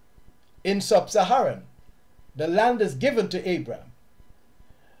continent, in Sub-Saharan, the land is given to Abraham,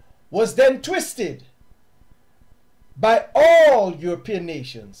 was then twisted by all European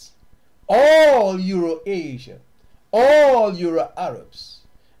nations, all Euro-Asia, all Euro-Arabs.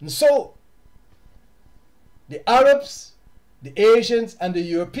 And so, the Arabs, the Asians, and the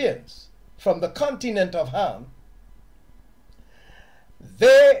Europeans from the continent of Ham,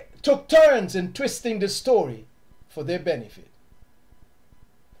 they took turns in twisting the story for their benefit.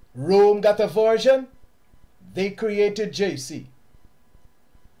 Rome got a version, they created JC.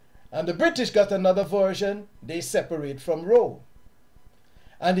 And the British got another version, they separate from Rome.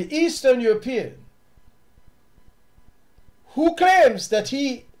 And the Eastern European, who claims that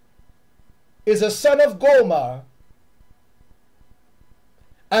he is a son of Gomar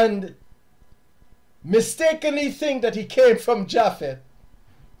and mistakenly think that he came from Japhet,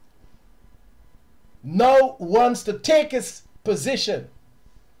 now wants to take his position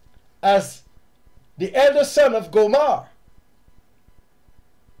as the elder son of Gomar.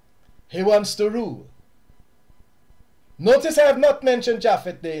 He wants to rule. Notice I have not mentioned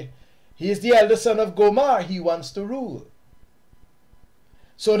Japhet there. He is the elder son of Gomar. He wants to rule.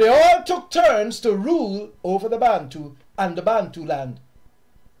 So they all took turns to rule over the Bantu and the Bantu land,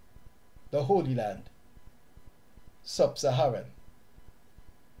 the Holy Land, Sub-Saharan.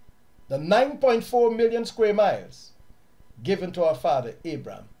 The 9.4 million square miles given to our father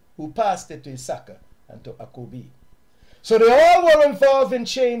Abraham, who passed it to Issachar and to Akobi. So they all were involved in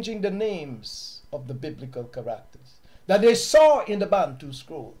changing the names of the biblical characters that they saw in the Bantu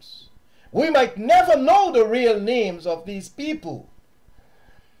scrolls. We might never know the real names of these people,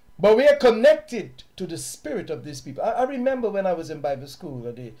 but we are connected to the spirit of these people. I remember when I was in Bible school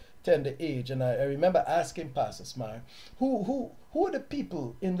at the tender age, and I remember asking Pastor Smar, who are the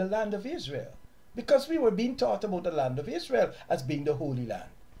people in the land of Israel? Because we were being taught about the land of Israel as being the Holy Land.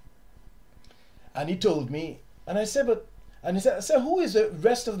 And he told me, and I said, but And he said, so who is the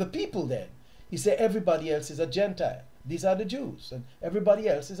rest of the people then? He said, everybody else is a Gentile. These are the Jews, and everybody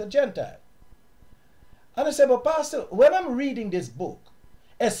else is a Gentile. And I said, but Pastor, when I'm reading this book,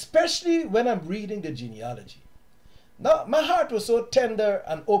 especially when I'm reading the genealogy, now my heart was so tender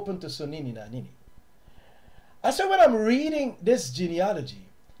and open to Sunini Nanini. I said, when I'm reading this genealogy,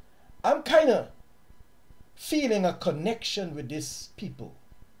 I'm kind of feeling a connection with these people.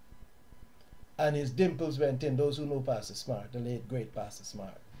 And his dimples went in. Those who know Pastor Smart, the late great Pastor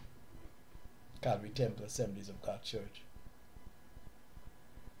Smart, Calvary Temple Assemblies of God Church.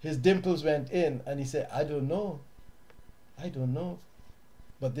 His dimples went in and he said, I don't know. I don't know.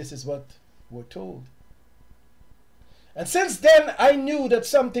 But this is what we're told. And since then, I knew that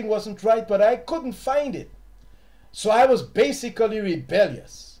something wasn't right, but I couldn't find it. So I was basically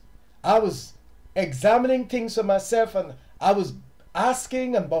rebellious. I was examining things for myself, and I was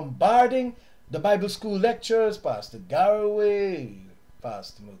asking and bombarding the Bible school lecturers, Pastor Garraway,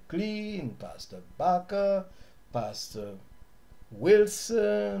 Pastor McLean, Pastor Baca, Pastor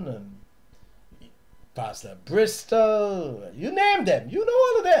Wilson, and Pastor Bristol. You name them. You know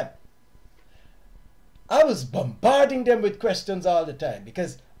all of them. I was bombarding them with questions all the time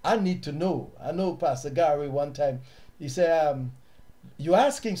because I need to know. I know Pastor Garraway one time, he said, you're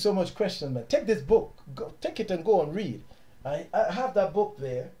asking so much questions, man. Take this book. Go, take it and go and read. I have that book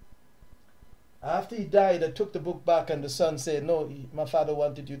there. After he died, I took the book back and the son said, no, my father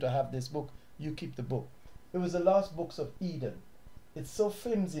wanted you to have this book. You keep the book. It was the last books of Eden. It's so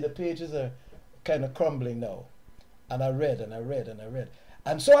flimsy. The pages are kind of crumbling now. And I read and I read and I read.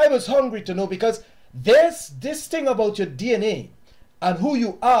 And so I was hungry to know, because this thing about your DNA and who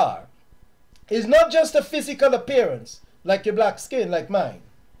you are is not just a physical appearance, like your black skin, like mine.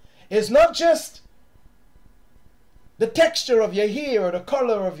 It's not just the texture of your hair or the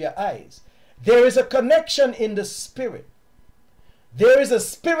color of your eyes. There is a connection in the spirit. There is a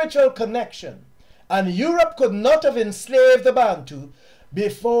spiritual connection. And Europe could not have enslaved the Bantu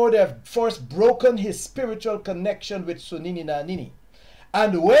before they have first broken his spiritual connection with Sunini Nanini.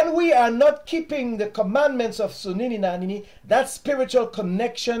 And when we are not keeping the commandments of Sunini Nanini, that spiritual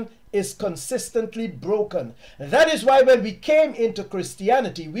connection is consistently broken. That is why when we came into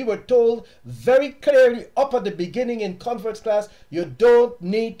Christianity, we were told very clearly up at the beginning in conference class, you don't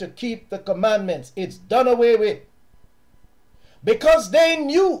need to keep the commandments. It's done away with. Because they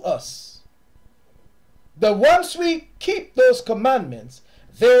knew us. That once we keep those commandments,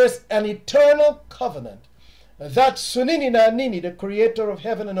 there is an eternal covenant that Sunini Nanini, the creator of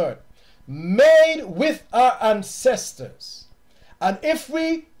heaven and earth, made with our ancestors. And if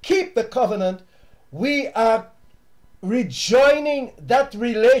we keep the covenant, we are rejoining that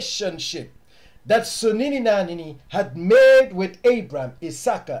relationship that Sunini Nanini had made with Abraham,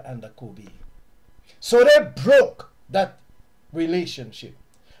 Isaac, and Jacob. So they broke that relationship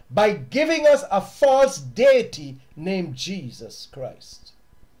by giving us a false deity named Jesus Christ.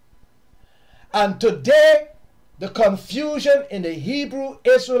 And today, the confusion in the Hebrew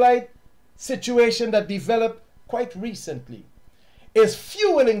Israelite situation that developed quite recently is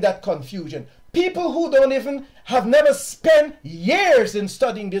fueling that confusion. People who have never spent years in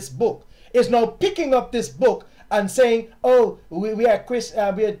studying this book is now picking up this book and saying, oh, we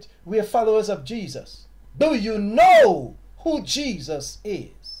are followers of Jesus. Do you know who Jesus is?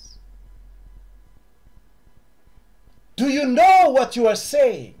 Do you know what you are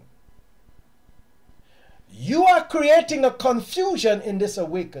saying? You are creating a confusion in this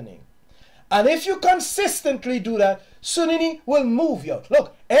awakening. And if you consistently do that, Sunini will move you out.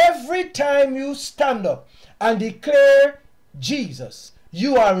 Look, every time you stand up and declare Jesus,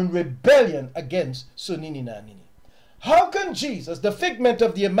 you are in rebellion against Sunini Nanini. How can Jesus, the figment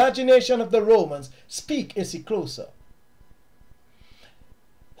of the imagination of the Romans, speak Isiclosa?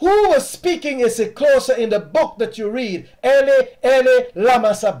 Who was speaking Isiclosa in the book that you read? Ele, ele, lama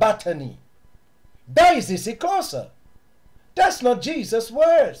sabachthani. That is Isiclosa. That's not Jesus'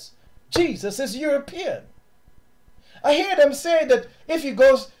 words. Jesus is European. I hear them say that if he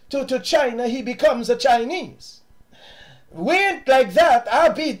goes to China, he becomes a Chinese. We ain't like that.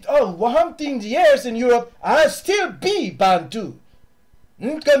 I'll be 100 years in Europe, I'll still be Bantu.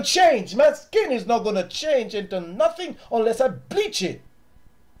 It can change. My skin is not going to change into nothing unless I bleach it.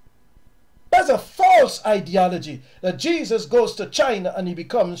 That's a false ideology that Jesus goes to China and he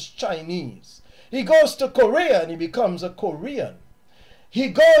becomes Chinese. He goes to Korea and he becomes a Korean. He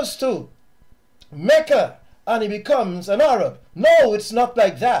goes to Mecca and he becomes an Arab. No, it's not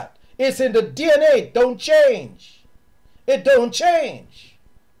like that. It's in the DNA. It don't change. It don't change.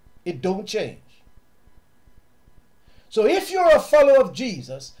 It don't change. So if you're a follower of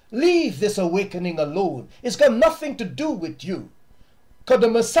Jesus, leave this awakening alone. It's got nothing to do with you. Because the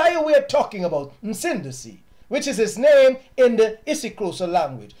Messiah we're talking about, Nsindisi, which is his name in the Isikrosa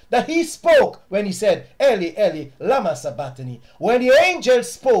language, that he spoke when he said, Eli, Eli, lama sabachthani. When the angel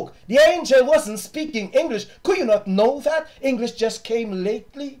spoke, the angel wasn't speaking English. Could you not know that? English just came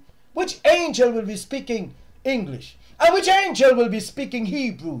lately. Which angel will be speaking English? And which angel will be speaking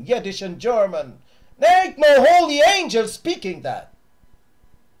Hebrew, Yiddish, and German? There ain't no holy angel speaking that.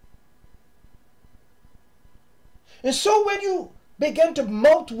 And so when you begin to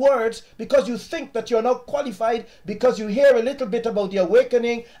mouth words because you think that you're not qualified, because you hear a little bit about the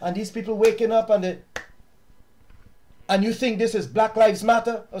awakening and these people waking up and you think this is Black Lives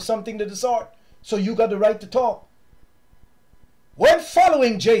Matter or something of the sort, so you got the right to talk. When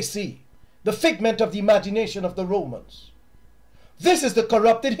following JC, the figment of the imagination of the Romans, this is the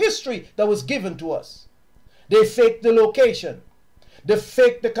corrupted history that was given to us. They faked the location. They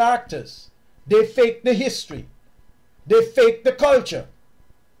faked the characters. They faked the history. They faked the culture.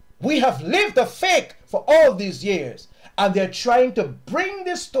 We have lived a fake for all these years. And they're trying to bring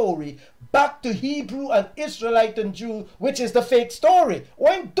this story back to Hebrew and Israelite and Jew, which is the fake story. We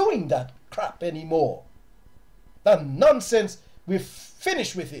ain't doing that crap anymore. That nonsense, we've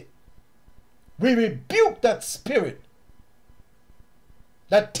finished with it. We rebuke that spirit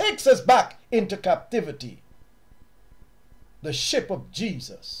that takes us back into captivity. The ship of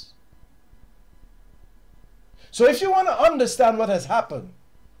Jesus. So if you want to understand what has happened,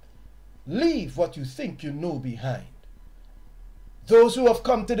 leave what you think you know behind. Those who have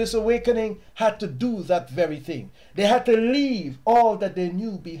come to this awakening had to do that very thing. They had to leave all that they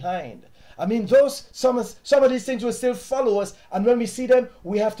knew behind. I mean, some of these things will still follow us, and when we see them,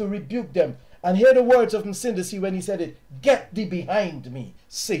 we have to rebuke them. And hear the words of Nsindisi when he said it, "Get thee behind me,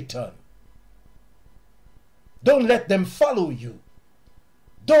 Satan." Don't let them follow you.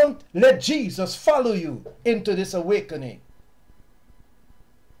 Don't let Jesus follow you into this awakening.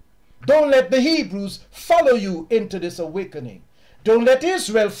 Don't let the Hebrews follow you into this awakening. Don't let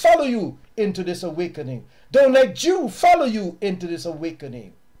Israel follow you into this awakening. Don't let Jew follow you into this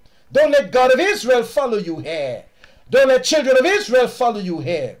awakening. Don't let God of Israel follow you here. Don't let children of Israel follow you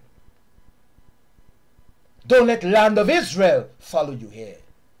here. Don't let land of Israel follow you here.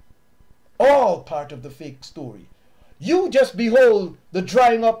 All part of the fake story. You just behold the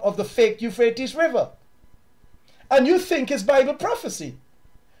drying up of the fake Euphrates River. And you think it's Bible prophecy.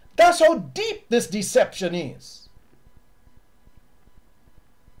 That's how deep this deception is.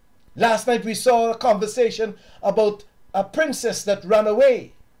 Last night we saw a conversation about a princess that ran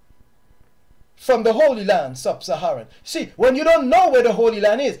away from the Holy Land, Sub Saharan. See, when you don't know where the Holy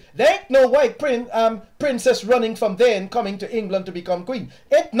Land is, there ain't no white princess running from there and coming to England to become queen.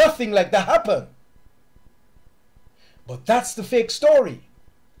 Ain't nothing like that happen. But that's the fake story.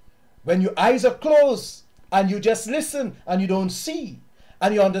 When your eyes are closed and you just listen and you don't see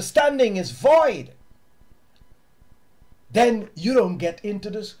and your understanding is void, then you don't get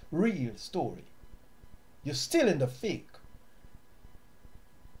into this real story. You're still in the fake.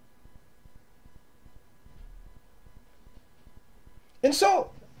 And so,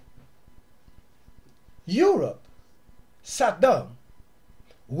 Europe sat down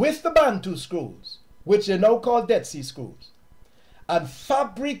with the Bantu scrolls, which they now call Dead Sea Scrolls, and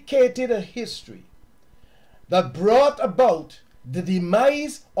fabricated a history that brought about the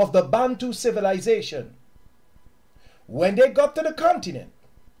demise of the Bantu civilization. When they got to the continent,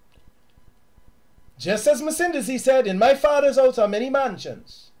 just as Nsindisi said, "In my father's house are many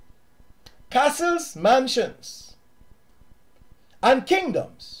mansions, castles, mansions, and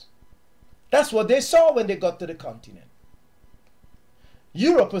kingdoms." That's what they saw when they got to the continent.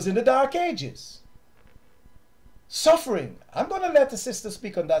 Europe was in the Dark Ages. Suffering. I'm going to let the sister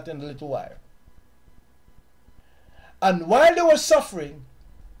speak on that in a little while. And while they were suffering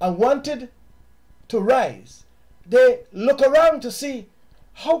and wanted to rise, they look around to see,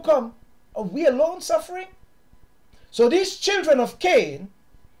 how come are we alone suffering? So these children of Cain,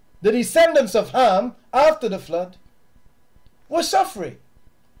 the descendants of Ham after the flood, were suffering.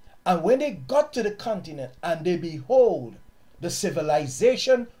 And when they got to the continent and they behold the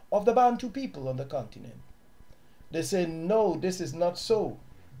civilization of the Bantu people on the continent, they say, no, this is not so.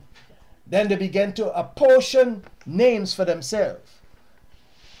 Then they began to apportion names for themselves.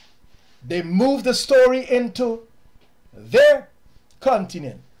 They moved the story into their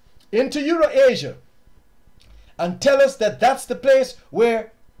continent, into Eurasia, and tell us that that's the place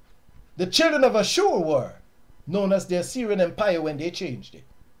where the children of Ashur were, known as the Assyrian Empire when they changed it.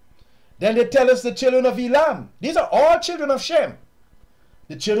 Then they tell us the children of Elam. These are all children of Shem.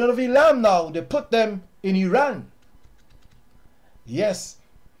 The children of Elam now, they put them in Iran. Yes,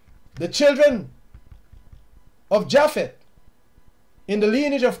 the children of Japhet in the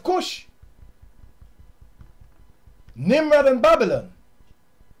lineage of Cush, Nimrod and Babylon,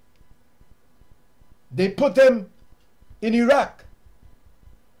 they put them in Iraq.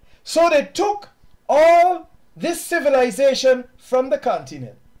 So they took all this civilization from the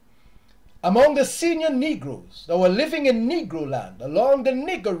continent. Among the senior Negroes that were living in Negro land along the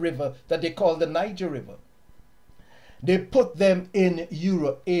Niger River that they call the Niger River, they put them in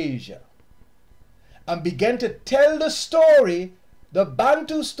Eurasia and began to tell the story, the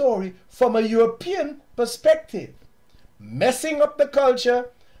Bantu story, from a European perspective, messing up the culture,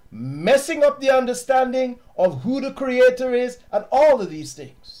 messing up the understanding of who the creator is and all of these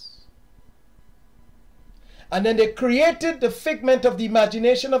things. And then they created the figment of the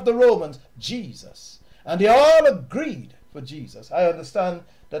imagination of the Romans, Jesus. And they all agreed for Jesus. I understand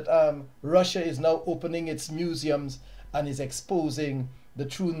that Russia is now opening its museums and is exposing the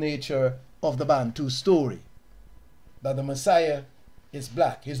true nature of the Bantu story. That the Messiah is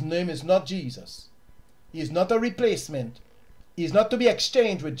black. His name is not Jesus. He is not a replacement. He is not to be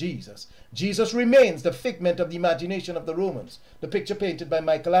exchanged with Jesus. Jesus remains the figment of the imagination of the Romans, the picture painted by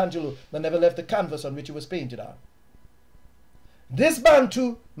Michelangelo that never left the canvas on which it was painted on. This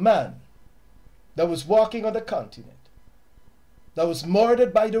Bantu man that was walking on the continent, that was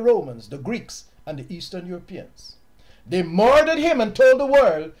murdered by the Romans, the Greeks, and the Eastern Europeans. They murdered him and told the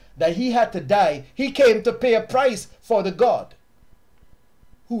world that he had to die. He came to pay a price for the God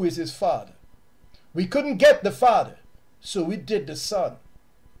who is his father. We couldn't get the father, so we did the son.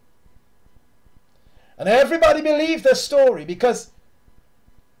 And everybody believed the story because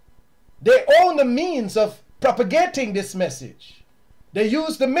they own the means of propagating this message. They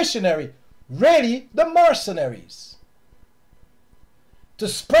used the missionary, really the mercenaries, to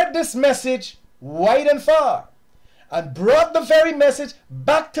spread this message wide and far, and brought the very message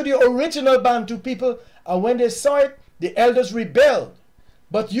back to the original Bantu people. And when they saw it, the elders rebelled.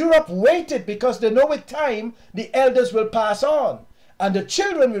 But Europe waited because they know with time the elders will pass on and the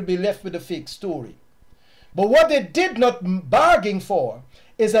children will be left with a fake story. But what they did not bargain for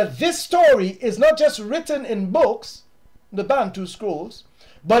is that this story is not just written in books, the Bantu scrolls,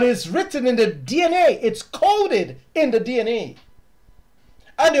 but it's written in the DNA. It's coded in the DNA.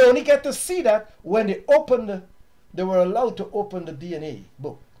 And they only get to see that when they were allowed to open the DNA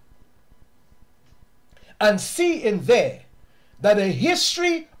book and see in there that the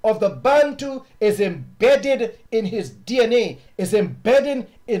history of the Bantu is embedded in his DNA, is embedded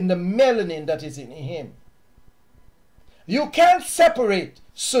in the melanin that is in him. You can't separate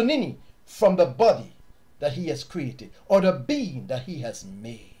Sunini from the body that he has created or the being that he has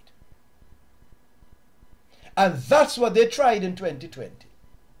made. And that's what they tried in 2020.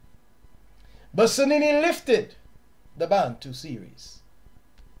 But Sunini lifted the Bantu series.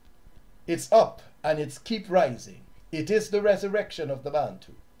 It's up and it's keep rising. It is the resurrection of the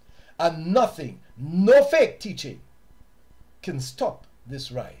Bantu. And nothing, no fake teaching can stop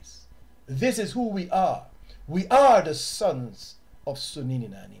this rise. This is who we are. We are the sons of Sunini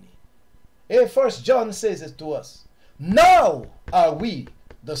Nanini. Hey, 1 John says it to us. Now are we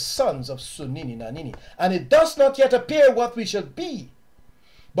the sons of Sunini Nanini. And it does not yet appear what we shall be.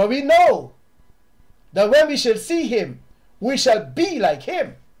 But we know that when we shall see him, we shall be like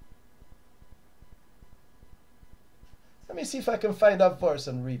him. Let me see if I can find that verse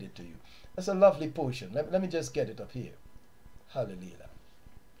and read it to you. That's a lovely portion. Let me just get it up here. Hallelujah.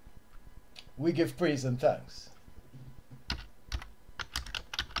 We give praise and thanks.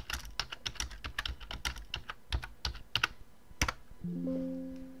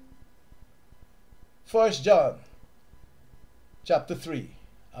 First John chapter 3.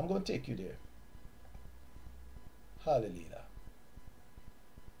 I'm going to take you there. Hallelujah.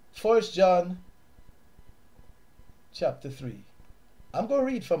 1 John chapter 3. I'm going to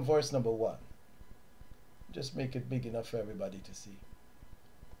read from verse number 1. Just make it big enough for everybody to see.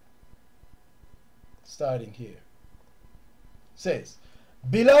 Starting here. It says,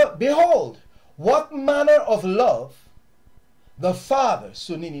 behold, what manner of love the Father,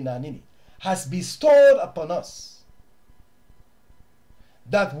 Sunini Nanini, has bestowed upon us,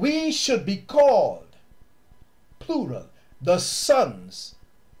 that we should be called, plural, the sons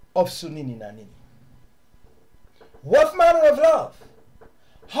of Sunini Nanini. What manner of love?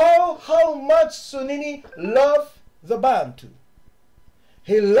 How much Sunini loved the Bantu.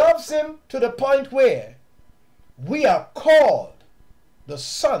 He loves him to the point where we are called the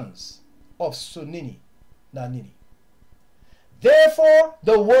sons of Sunini Nanini. Therefore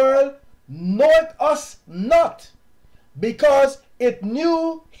the world knoweth us not, because it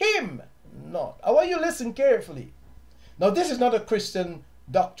knew him not. I want you to listen carefully. Now, this is not a Christian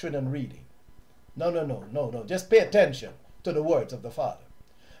doctrine and reading. No. Just pay attention to the words of the Father.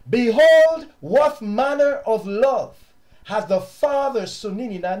 Behold, what manner of love has the Father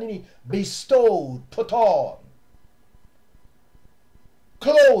Sunini Nanini bestowed, put on,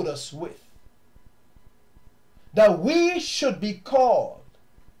 clothed us with, that we should be called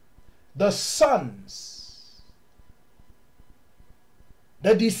the sons,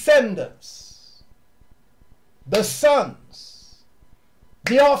 the descendants, the sons,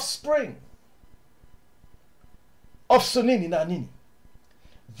 the offspring of Sunini Nanini.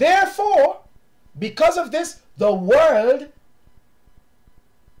 Therefore, because of this, the world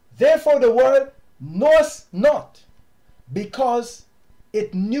knows not, because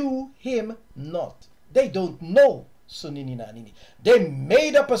it knew him not. They don't know Sunini Nanini. They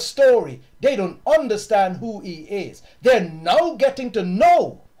made up a story. They don't understand who he is. They're now getting to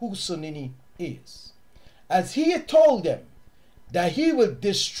know who Sunini is. As he had told them that he will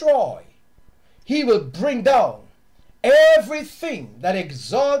destroy, he will bring down everything that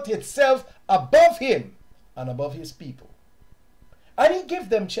exalts itself above him and above his people. And he gave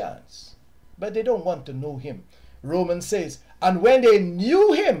them chance, but they don't want to know him. Romans says, and when they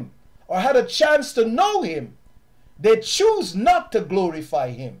knew him or had a chance to know him, they choose not to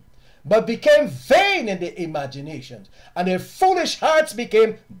glorify him, but became vain in their imaginations, and their foolish hearts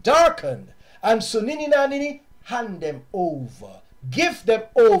became darkened. And Sunini Nanini hand them over, give them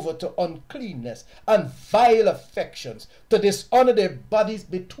over to uncleanness and vile affections, to dishonor their bodies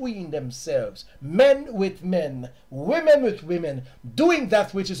between themselves, men with men, women with women, doing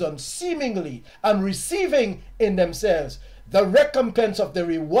that which is unseemly, and receiving in themselves the recompense of the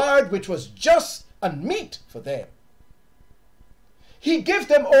reward which was just and meet for them. He gave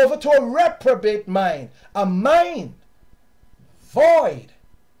them over to a reprobate mind, a mind void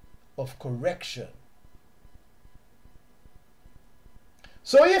of correction.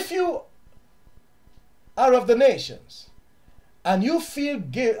 So if you are of the nations and you feel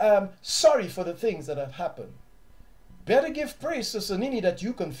sorry for the things that have happened, better give praise to Sunini that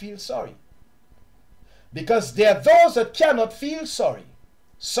you can feel sorry. Because there are those that cannot feel sorry.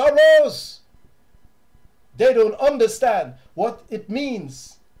 Sorrows. They don't understand what it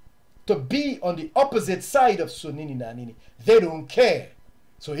means to be on the opposite side of Sunini Nanini. They don't care.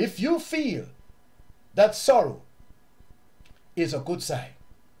 So if you feel that sorrow is a good sign.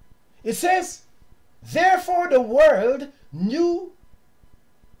 It says, therefore the world knew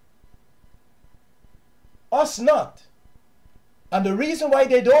us not. And the reason why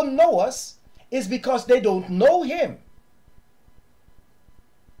they don't know us is because they don't know him.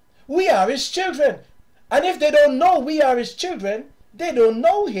 We are his children. And if they don't know we are his children, they don't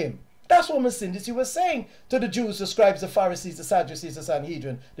know him. That's what Masindisi was saying to the Jews, the scribes, the Pharisees, the Sadducees, the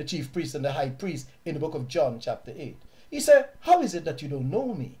Sanhedrin, the chief priest, and the high priest in the book of John chapter 8. He said, how is it that you don't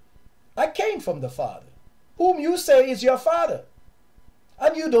know me? I came from the Father, whom you say is your Father.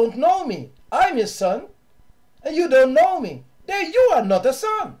 And you don't know me. I'm his son, and you don't know me. Then you are not a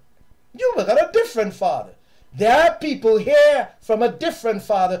son. You got a different father. There are people here from a different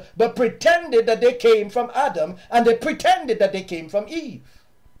father, but pretended that they came from Adam, and they pretended that they came from Eve.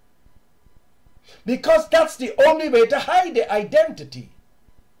 Because that's the only way to hide their identity.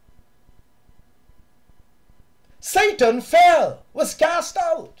 Satan fell, was cast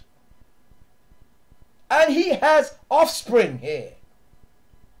out. And he has offspring here.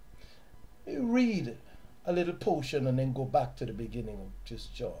 You read a little portion and then go back to the beginning of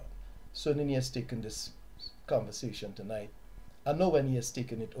just John. Sunini has taken this conversation tonight. I know when he has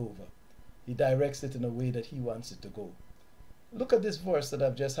taken it over, he directs it in a way that he wants it to go. Look at this verse that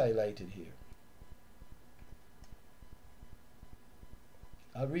I've just highlighted here.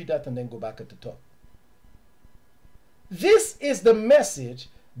 I'll read that and then go back at the top. This is the message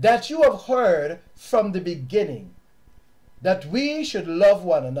that you have heard from the beginning, that we should love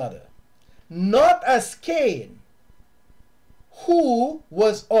one another, not as Cain, who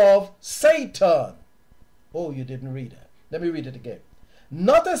was of Satan. Oh, you didn't read that. Let me read it again.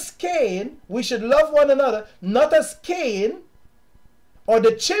 Not as Cain, we should love one another, not as Cain, or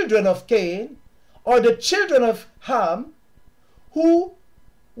the children of Cain, or the children of Ham, who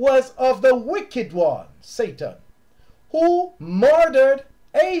was of the wicked one, Satan, who murdered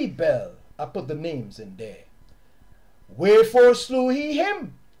Abel. I put the names in there. Wherefore slew he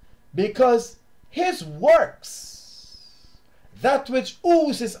him? Because his works, that which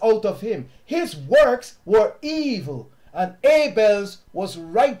oozes out of him, his works were evil, and Abel's was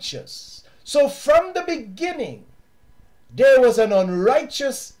righteous. So from the beginning, there was an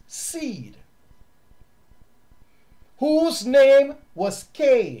unrighteous seed, whose name was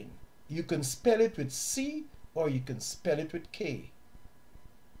Cain. You can spell it with C-A-I-N. or you can spell it with K.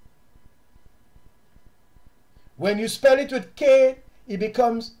 When you spell it with K, it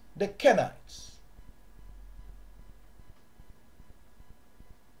becomes the Kenites.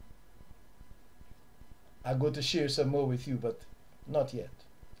 I'm going to share some more with you, but not yet.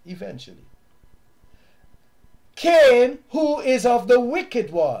 Eventually. Cain, who is of the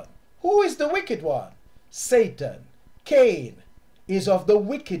wicked one. Who is the wicked one? Satan. Cain is of the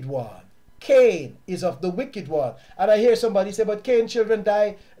wicked one. Cain is of the wicked one. And I hear somebody say, but Cain's children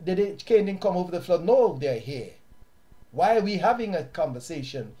died. Cain didn't come over the flood. No, they're here. Why are we having a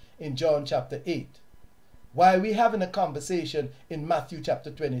conversation in John chapter 8? Why are we having a conversation in Matthew chapter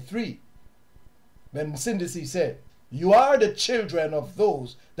 23? When Syndice said, you are the children of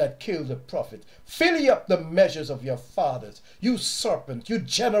those that killed the prophet. Fill ye up the measures of your fathers, you serpent, you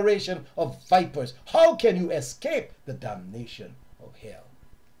generation of vipers. How can you escape the damnation of hell?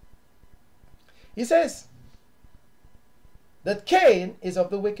 He says that Cain is of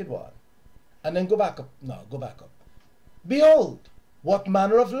the wicked one. And then go back up. No, go back up. Behold, what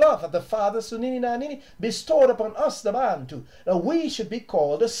manner of love hath the Father Sunini Nanini bestowed upon us the Bantu, that we should be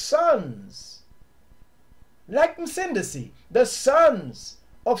called the sons. Like Msindisi, the sons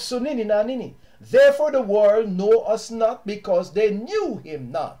of Sunini Nanini. Therefore the world know us not, because they knew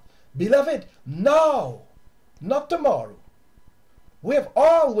him not. Beloved, now, not tomorrow. We have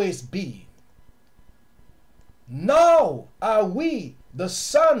always been. Now are we the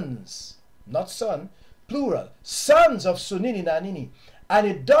sons, not son, plural, sons of Sunini Nanini. And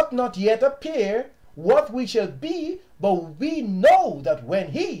it doth not yet appear what we shall be, but we know that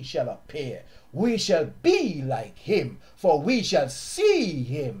when he shall appear, we shall be like him, for we shall see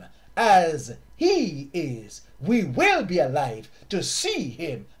him as he is. We will be alive to see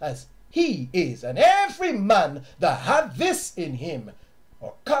him as he is. And every man that hath this in him,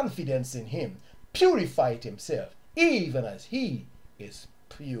 or confidence in him, purified himself, even as he is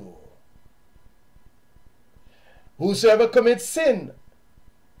pure. Whosoever commits sin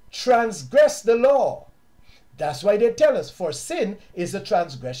transgress the law. That's why they tell us, for sin is the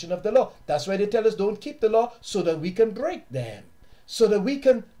transgression of the law. That's why they tell us don't keep the law, so that we can break them. So that we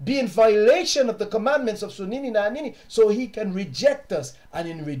can be in violation of the commandments of Sunini Nanini, so he can reject us. And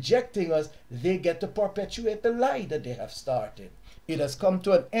in rejecting us, they get to perpetuate the lie that they have started. It has come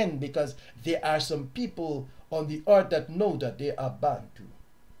to an end because there are some people on the earth that know that they are Bantu.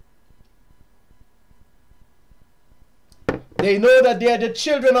 They know that they are the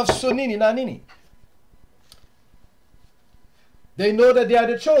children of Sunini Nanini. They know that they are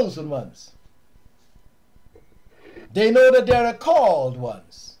the chosen ones. They know that they are the called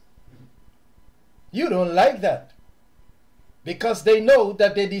ones. You don't like that, because they know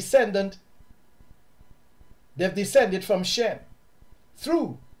that they've descended from Shem,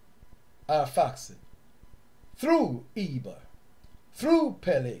 through Arphaxad, through Eber, through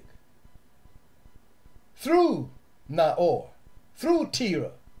Peleg, through Nahor, through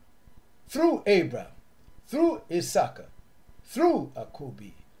Terah, through Abraham, through Issachar, through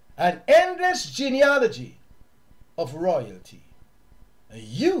Akobi, an endless genealogy of royalty. And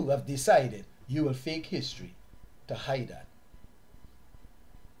you have decided you will fake history to hide that.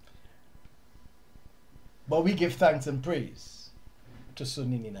 But we give thanks and praise to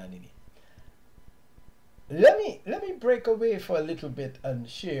Sunini Nanini. Let me break away for a little bit and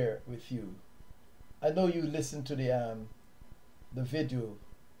share with you. I know you listened to the video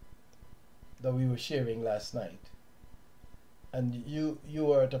that we were sharing last night, and you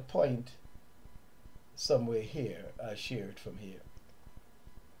were at a point somewhere here. I share it from here.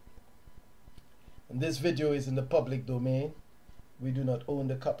 And this video is in the public domain. We do not own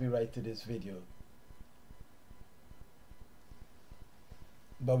the copyright to this video,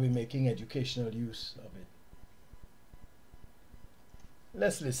 but we're making educational use of it.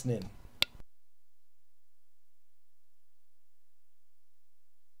 Let's listen in.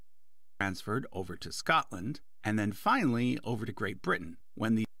 Transferred over to Scotland, and then finally over to Great Britain,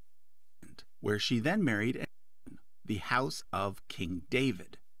 where she then married the house of King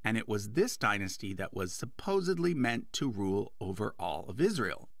David. And it was this dynasty that was supposedly meant to rule over all of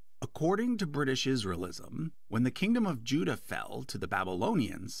Israel. According to British Israelism, when the kingdom of Judah fell to the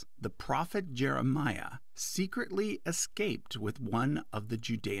Babylonians, the prophet Jeremiah secretly escaped with one of the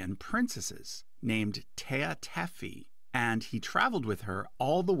Judean princesses named Tehatefi, and he traveled with her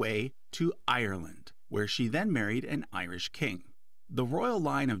all the way to Ireland, where she then married an Irish king. The royal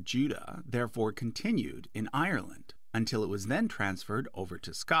line of Judah therefore continued in Ireland until it was then transferred over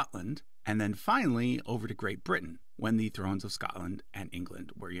to Scotland, and then finally over to Great Britain when the thrones of Scotland and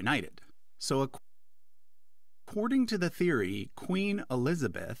England were united. So According to the theory, Queen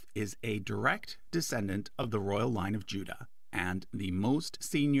Elizabeth is a direct descendant of the royal line of Judah and the most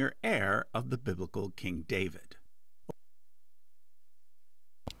senior heir of the biblical King David.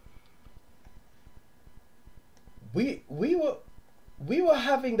 We were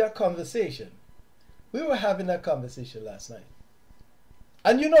having that conversation. We were having that conversation last night.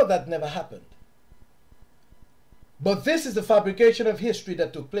 And you know that never happened. But this is the fabrication of history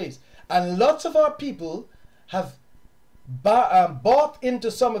that took place. And lots of our people have bought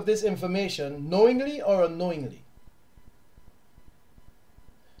into some of this information knowingly or unknowingly.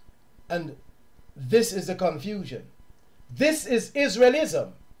 And this is the confusion. This is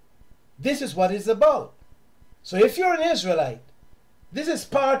Israelism. This is what it's about. So if you're an Israelite, this is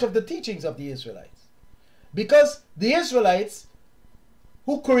part of the teachings of the Israelites. Because the Israelites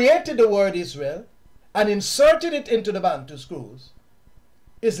who created the word Israel and inserted it into the Bantu scrolls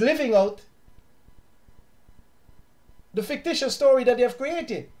is living out the fictitious story that they have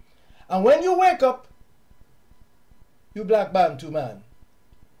created. And when you wake up, you black Bantu man,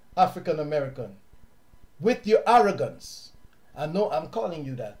 African American, with your arrogance, and no, I'm calling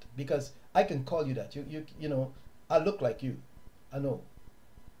you that because I can call you that. You know, I look like you. I know.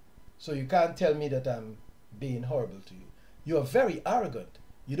 So you can't tell me that I'm being horrible to you. You are very arrogant.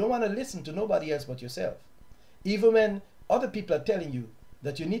 You don't want to listen to nobody else but yourself. Even when other people are telling you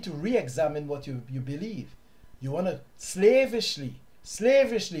that you need to re-examine what you believe. You want to slavishly,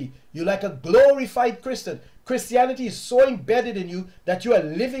 you're like a glorified Christian. Christianity is so embedded in you that you are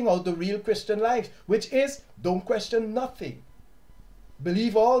living out the real Christian life, which is don't question nothing.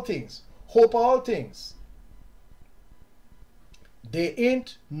 Believe all things. Hope all things. There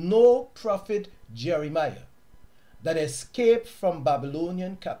ain't no prophet Jeremiah that escaped from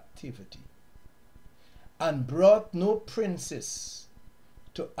Babylonian captivity and brought no princess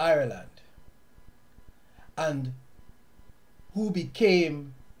to Ireland and who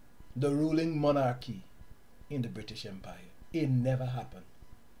became the ruling monarchy in the British Empire. It never happened.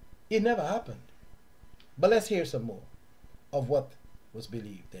 It never happened. But let's hear some more of what was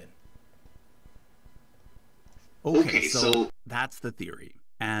believed then. Okay, so that's the theory.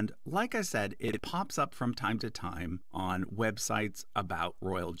 And like I said, it pops up from time to time on websites about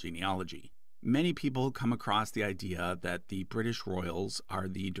royal genealogy. Many people come across the idea that the British royals are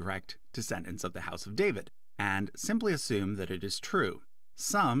the direct descendants of the House of David and simply assume that it is true.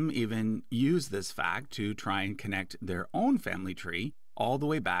 Some even use this fact to try and connect their own family tree all the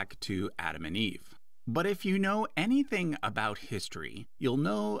way back to Adam and Eve. But if you know anything about history, you'll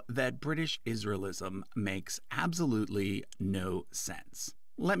know that British Israelism makes absolutely no sense.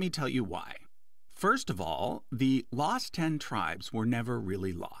 Let me tell you why. First of all, the lost 10 tribes were never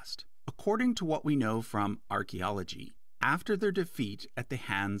really lost. According to what we know from archaeology, after their defeat at the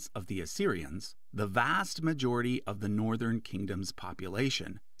hands of the Assyrians, the vast majority of the northern kingdom's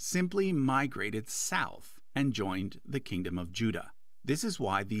population simply migrated south and joined the kingdom of Judah. This is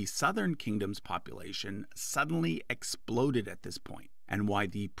why the southern kingdom's population suddenly exploded at this point, and why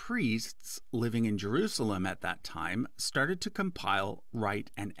the priests living in Jerusalem at that time started to compile,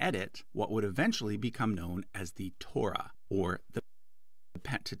 write, and edit what would eventually become known as the Torah, or the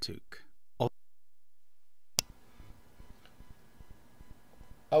Pentateuch.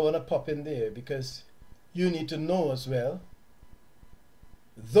 I want to pop in there because you need to know as well.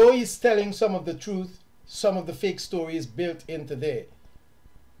 Though he's telling some of the truth, some of the fake stories built into there.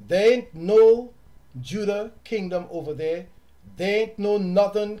 There ain't no Judah kingdom over there. There ain't no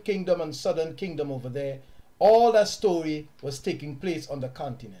northern kingdom and southern kingdom over there. All that story was taking place on the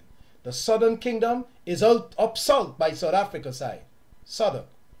continent. The southern kingdom is out up south by South Africa side, southern.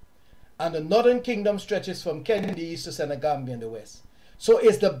 And the northern kingdom stretches from Kenya in the east to Senegambia in the west. So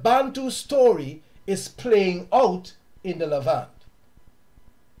it's the Bantu story is playing out in the Levant.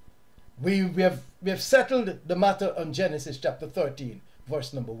 We have settled the matter on Genesis chapter 13,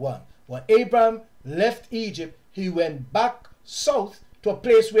 verse number 1. When Abraham left Egypt, he went back south to a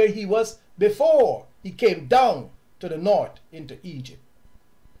place where he was before. He came down to the north into Egypt.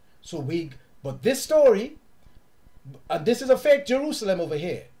 But this story, and this is a fake Jerusalem over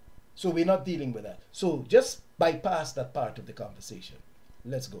here. So we're not dealing with that. So just bypass that part of the conversation.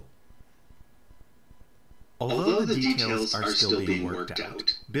 Let's go. Although the details are still being worked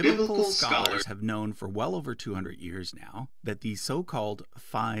out, biblical scholars have known for well over 200 years now that the so-called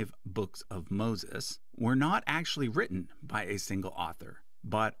 5 books of Moses were not actually written by a single author,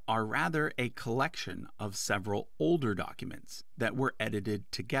 but are rather a collection of several older documents that were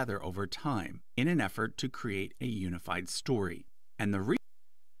edited together over time in an effort to create a unified story. And the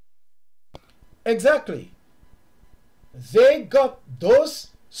Exactly. They got those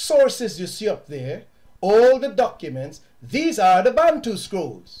sources you see up there, all the documents, these are the Bantu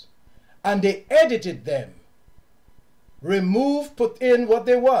scrolls. And they edited them. Remove, put in what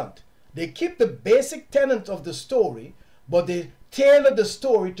they want. They keep the basic tenets of the story, but they tailor the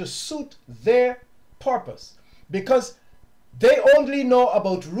story to suit their purpose. Because they only know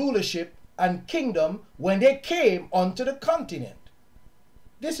about rulership and kingdom when they came onto the continent.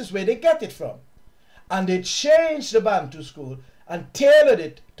 This is where they get it from. And they changed the Bantu scroll and tailored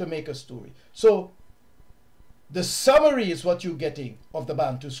it to make a story. So the summary is what you're getting of the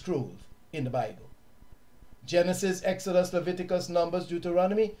Bantu scroll in the Bible. Genesis, Exodus, Leviticus, Numbers,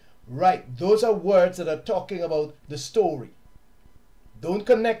 Deuteronomy. Right, those are words that are talking about the story. Don't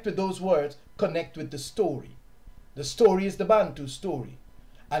connect with those words, connect with the story. The story is the Bantu story.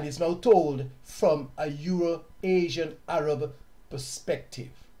 And it's now told from a Euro-Asian Arab perspective.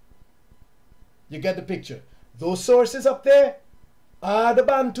 You get the picture? Those sources up there are the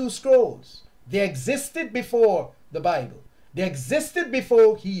Bantu scrolls. They existed before the Bible. They existed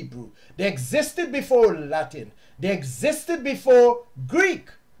before Hebrew. They existed before Latin. They existed before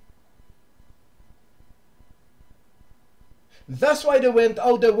Greek. That's why they went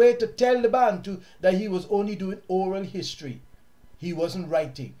out their way to tell the Bantu that he was only doing oral history. He wasn't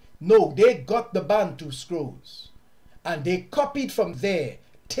writing. No, they got the Bantu scrolls. And they copied from there,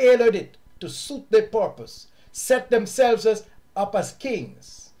 tailored it to suit their purpose, set themselves up as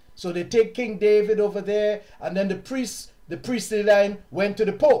kings. So they take King David over there, and then the priestly line went to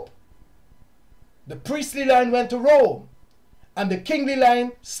the Pope. The priestly line went to Rome. And the kingly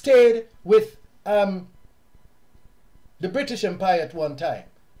line stayed with the British Empire at one time.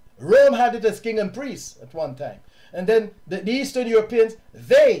 Rome had it as king and priest at one time. And then the Eastern Europeans,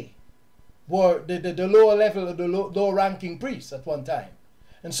 they were the lower level, the low ranking priests at one time.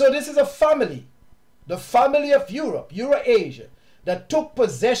 And so this is a family, the family of Europe, Eurasia, that took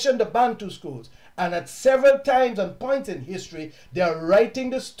possession of the Bantu schools. And at several times and points in history, they are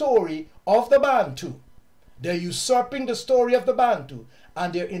writing the story of the Bantu. They're usurping the story of the Bantu.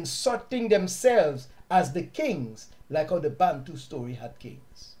 And they're inserting themselves as the kings, like how the Bantu story had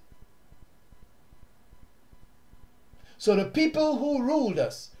kings. So the people who ruled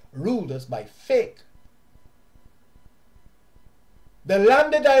us by fake. The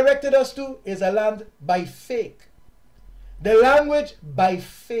land they directed us to is a land by fake. The language by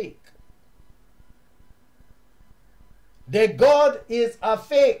fake. Their God is a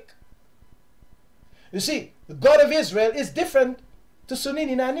fake. You see, the God of Israel is different to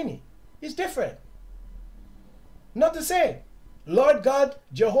Sunini Nanini. It's different. Not the same. Lord God,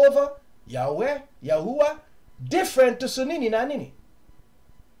 Jehovah, Yahweh, Yahuwah, different to Sunini Nanini.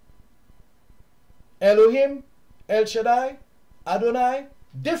 Elohim, El Shaddai, Adonai,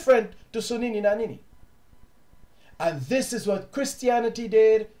 different to Sunini Nanini. And this is what Christianity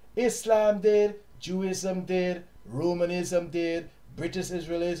did, Islam did, Judaism did, Romanism did, British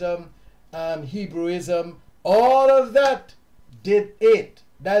Israelism, Hebrewism, all of that did it.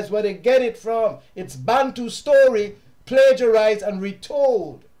 That's where they get it from. It's Bantu story plagiarized and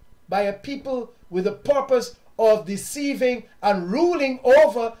retold by a people with the purpose of deceiving and ruling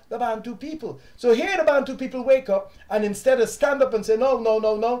over the Bantu people. So here the Bantu people wake up, and instead of stand up and say, no, no,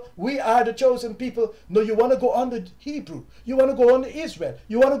 no, no, we are the chosen people. No, you want to go under Hebrew. You want to go under Israel.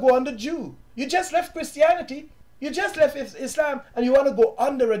 You want to go under Jew. You just left Christianity. You just left Islam, and you want to go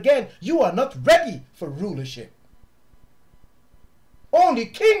under again. You are not ready for rulership. Only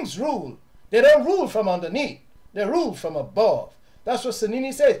kings rule. They don't rule from underneath. They rule from above. That's what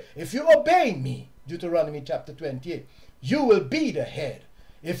Sanini says. If you obey me, Deuteronomy chapter 28, you will be the head.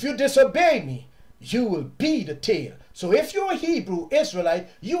 If you disobey me, you will be the tail. So if you're a Hebrew Israelite,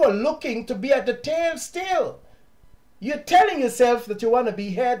 you are looking to be at the tail still. You're telling yourself that you want to be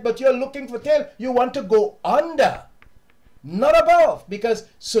head, but you're looking for tail. You want to go under, not above, because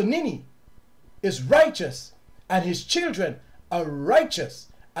Sunini is righteous and his children are righteous,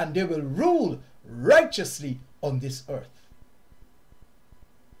 and they will rule righteously on this earth.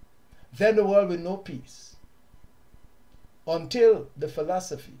 Then the world will know peace until the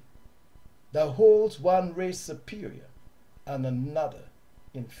philosophy that holds one race superior and another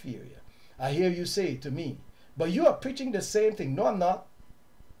inferior. I hear you say to me, but you are preaching the same thing. No, I'm not.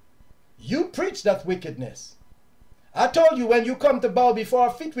 You preach that wickedness. I told you when you come to bow before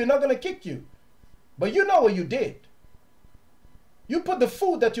our feet, we're not going to kick you. But you know what you did. You put the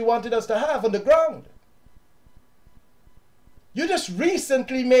food that you wanted us to have on the ground. You just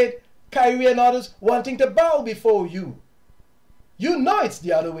recently made Kyrie and others wanting to bow before you. You know it's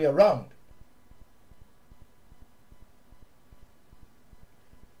the other way around.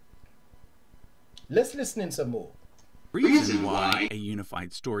 Let's listen in some more. Reason why a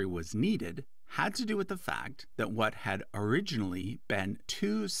unified story was needed had to do with the fact that what had originally been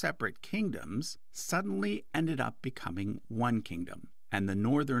two separate kingdoms suddenly ended up becoming one kingdom, and the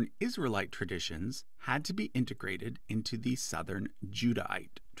northern Israelite traditions had to be integrated into the southern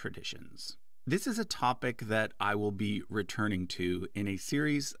Judahite traditions. This is a topic that I will be returning to in a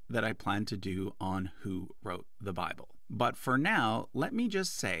series that I plan to do on who wrote the Bible. But for now, let me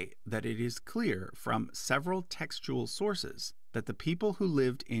just say that it is clear from several textual sources that the people who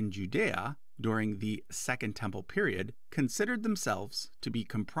lived in Judea during the Second Temple period considered themselves to be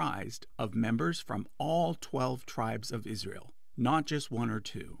comprised of members from all 12 tribes of Israel, not just one or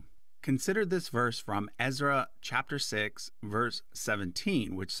two. Consider this verse from Ezra chapter 6, verse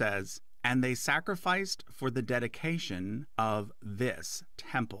 17, which says, "And they sacrificed for the dedication of this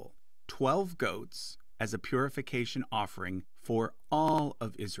temple 12 goats as a purification offering for all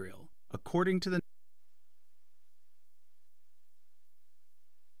of Israel, according to the..."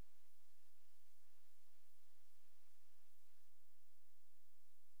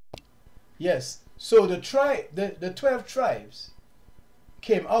 Yes, so the 12 tribes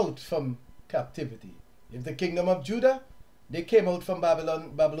came out from captivity. If the kingdom of Judah, they came out from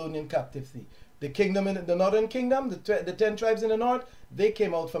Babylonian captivity. The kingdom in the northern kingdom, the 10 tribes in the north, they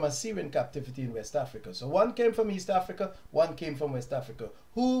came out from Assyrian captivity in West Africa. So one came from East Africa, one came from West Africa.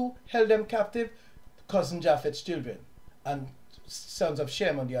 Who held them captive? Cousin Japheth's children and sons of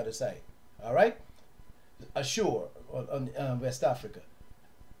Shem on the other side. All right? Ashur on West Africa.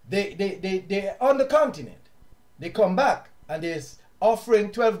 They on the continent. They come back and they're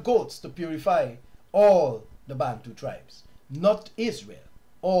offering 12 goats to purify all the Bantu tribes. Not Israel.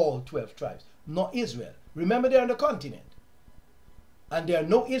 All 12 tribes. Not Israel. Remember, they're on the continent. And there are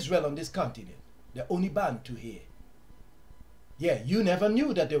no Israel on this continent. They're only Bantu here. Yeah, you never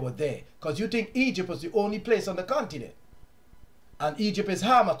knew that they were there because you think Egypt was the only place on the continent. And Egypt is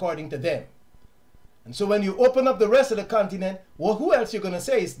Ham according to them. And so when you open up the rest of the continent, well, who else you're going to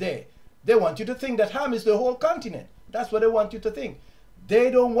say is there? They want you to think that Ham is the whole continent. That's what they want you to think. They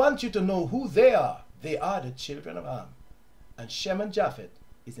don't want you to know who they are. They are the children of Ham. And Shem and Japheth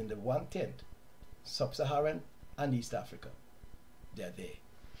is in the 1/10, Sub Saharan and East Africa. They're there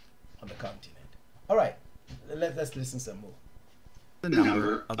on the continent. All right, let's listen some more. The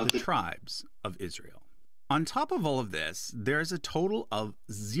number of the tribes of Israel. On top of all of this, there's a total of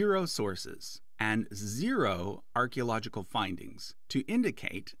 0 sources and 0 archaeological findings to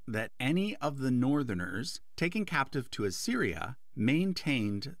indicate that any of the northerners taken captive to Assyria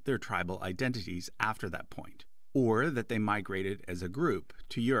maintained their tribal identities after that point, or that they migrated as a group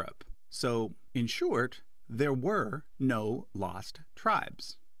to Europe. So, in short, there were no lost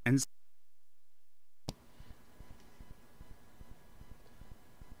tribes. And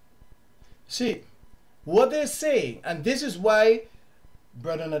see, what they're saying, and this is why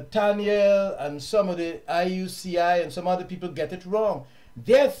Brother Nathaniel and some of the IUCI and some other people get it wrong.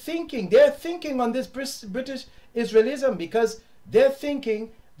 They're thinking on this British Israelism because they're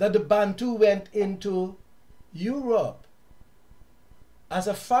thinking that the Bantu went into Europe as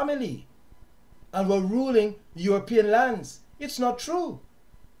a family and were ruling European lands. It's not true.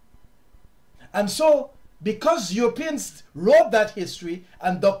 And so, because Europeans wrote that history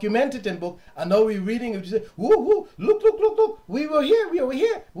and documented it in book, and now we're reading it, we say, woo, look, we were here,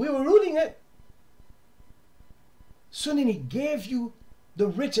 we were ruling it. So then he gave you the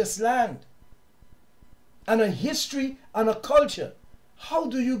richest land and a history and a culture. How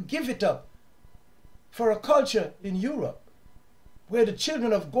do you give it up for a culture in Europe where the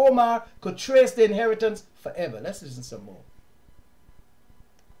children of Gomar could trace their inheritance forever? Let's listen some more.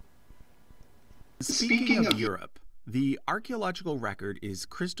 Speaking of Europe, the archaeological record is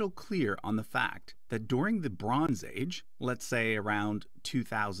crystal clear on the fact that during the Bronze Age, let's say around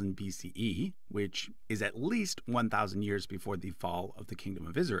 2000 BCE, which is at least 1,000 years before the fall of the Kingdom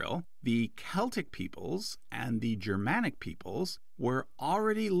of Israel, the Celtic peoples and the Germanic peoples were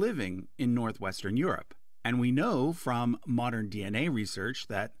already living in northwestern Europe. And we know from modern DNA research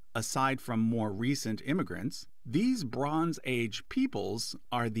that aside from more recent immigrants, these Bronze Age peoples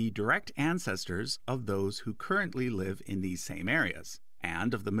are the direct ancestors of those who currently live in these same areas,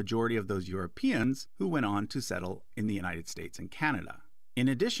 and of the majority of those Europeans who went on to settle in the United States and Canada. In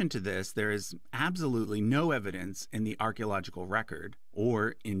addition to this, there is absolutely no evidence in the archaeological record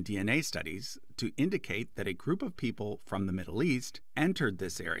or in DNA studies to indicate that a group of people from the Middle East entered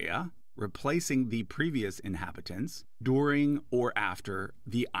this area, replacing the previous inhabitants during or after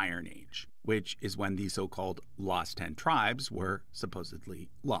the Iron Age, which is when the so-called Lost 10 Tribes were supposedly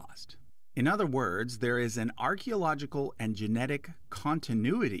lost. In other words, there is an archaeological and genetic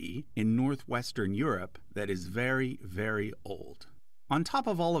continuity in northwestern Europe that is very, very old. On top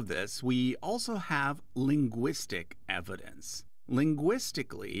of all of this, we also have linguistic evidence.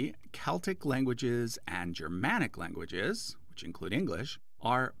 Linguistically, Celtic languages and Germanic languages, which include English,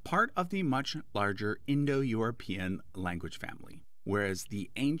 are part of the much larger Indo-European language family, whereas the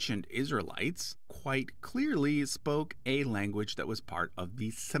ancient Israelites quite clearly spoke a language that was part of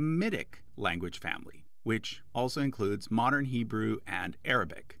the Semitic language family, which also includes modern Hebrew and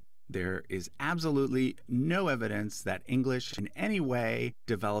Arabic. There is absolutely no evidence that English in any way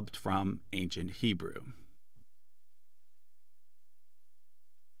developed from ancient Hebrew.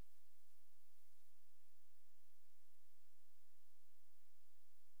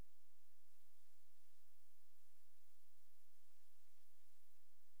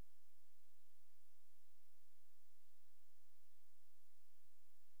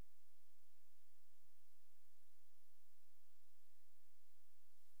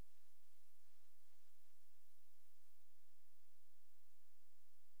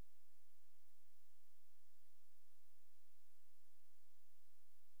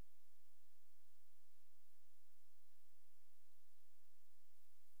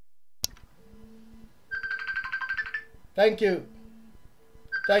 Thank you.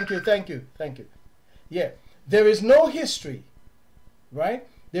 Thank you, thank you, thank you. Yeah, there is no history, right?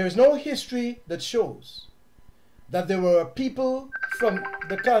 There is no history that shows that there were people from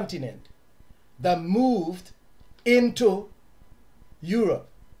the continent that moved into Europe.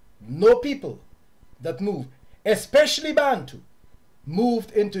 No people that moved, especially Bantu,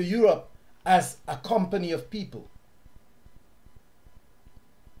 moved into Europe as a company of people.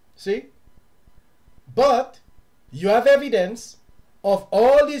 See? But you have evidence of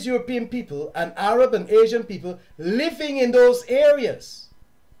all these European people and Arab and Asian people living in those areas.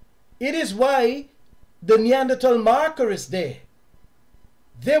 It is why the Neanderthal marker is there.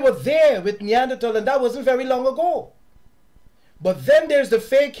 They were there with Neanderthal, and that wasn't very long ago. But then there's the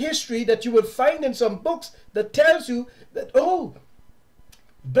fake history that you will find in some books that tells you that, oh,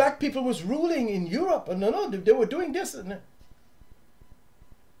 black people was ruling in Europe. And no, they were doing this.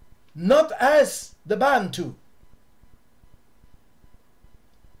 Not as the Bantu.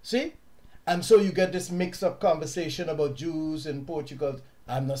 See? And so you get this mix-up conversation about Jews in Portugal.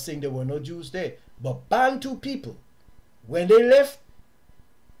 I'm not saying there were no Jews there. But Bantu people, when they left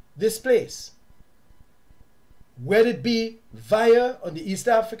this place, whether it be via, on the East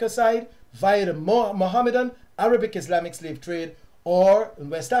Africa side, via the Mohammedan, Arabic Islamic slave trade, or on the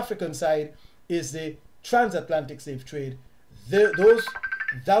West African side is the transatlantic slave trade,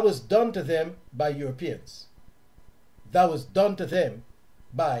 that was done to them by Europeans. That was done to them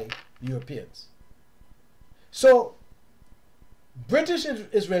by Europeans. So, British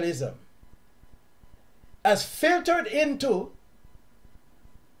Israelism has filtered into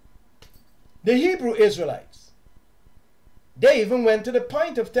the Hebrew Israelites. They even went to the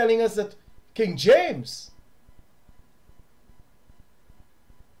point of telling us that King James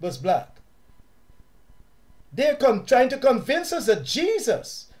was black. They're trying to convince us that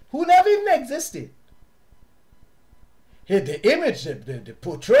Jesus, who never even existed, the image, the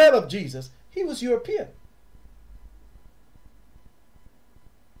portrayal of Jesus, he was European.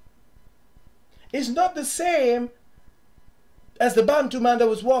 It's not the same as the Bantu man that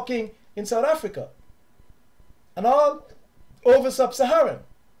was walking in South Africa and all over Sub Saharan,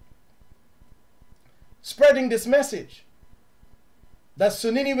 spreading this message that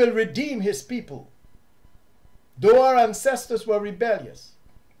Sunini will redeem his people, though our ancestors were rebellious,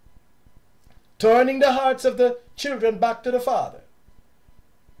 turning the hearts of the children back to the father.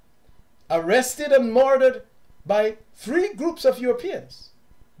 Arrested and murdered by 3 groups of Europeans.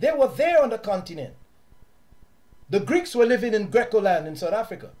 They were there on the continent. The Greeks were living in Greco-land in South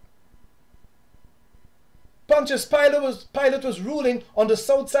Africa. Pontius Pilate was ruling on the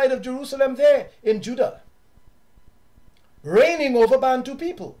south side of Jerusalem there in Judah, reigning over Bantu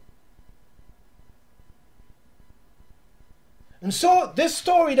people. And so this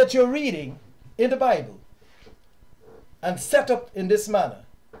story that you're reading in the Bible and set up in this manner,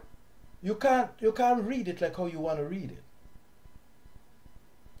 you can't read it like how you want to read it.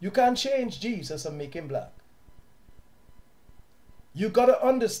 You can't change Jesus and make him black. You got to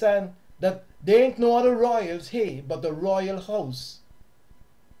understand that there ain't no other royals here but the royal house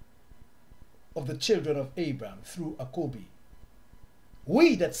of the children of Abraham through Jacobi.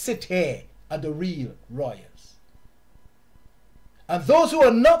 We that sit here are the real royals. And those who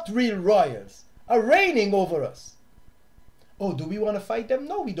are not real royals are reigning over us. Oh, do we want to fight them?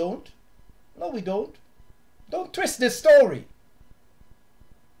 No, we don't. No, we don't. Don't twist this story.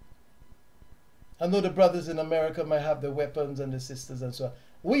 I know the brothers in America might have the weapons and the sisters and so on.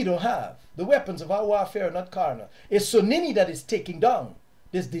 we don't have. The weapons of our warfare are not carnal. It's Sunini that is taking down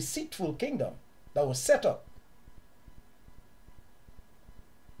this deceitful kingdom that was set up.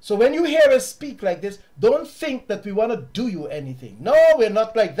 So when you hear us speak like this, don't think that we want to do you anything. No, we're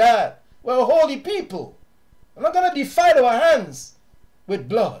not like that. We're holy people. We're not going to defile our hands with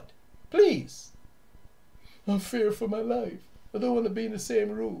blood. Please. I'm fear for my life. I don't want to be in the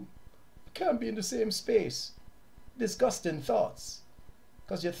same room. I can't be in the same space. Disgusting thoughts.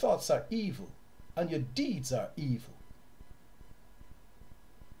 Because your thoughts are evil and your deeds are evil.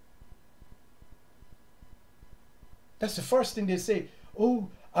 That's the first thing they say. Oh,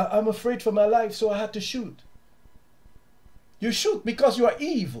 I'm afraid for my life, so I had to shoot. You shoot because you are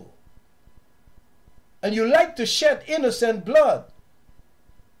evil. And you like to shed innocent blood.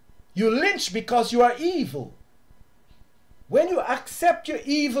 You lynch because you are evil. When you accept your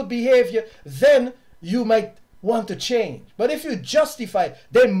evil behavior, then you might want to change. But if you justify,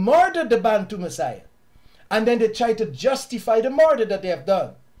 they murdered the Bantu Messiah. And then they try to justify the murder that they have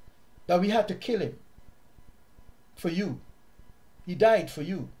done. That we had to kill him. For you. He died for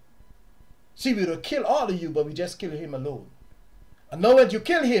you. See, we would kill all of you, but we just kill him alone. And now when you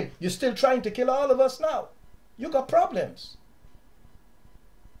kill him, you're still trying to kill all of us now. You got problems.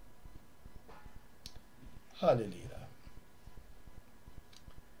 Hallelujah.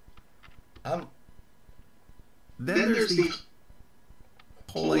 Then there's the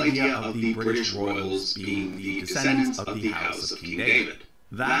whole idea of the British royals being the descendants of the house of King David.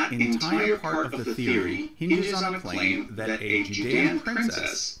 That entire part of the theory hinges on a claim that a Judean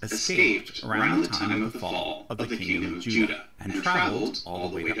princess escaped around the time of the fall of the kingdom of Judah and traveled all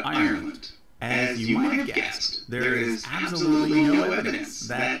the way to Ireland. As you might have guessed, there is absolutely no evidence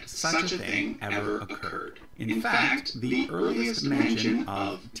that such a thing ever occurred. In fact, the earliest mention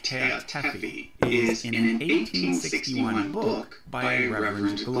of Tefi is in an 1861 book by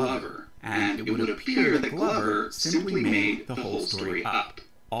Reverend Glover, and it would appear that Glover simply made the whole story up.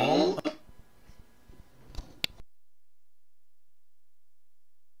 All of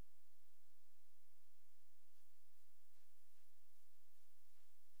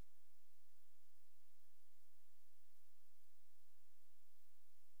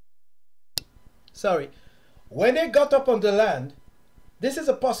Sorry. When they got up on the land, this is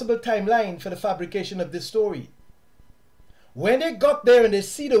a possible timeline for the fabrication of this story. When they got there and they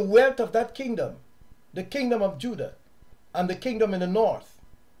see the wealth of that kingdom, the kingdom of Judah, and the kingdom in the north,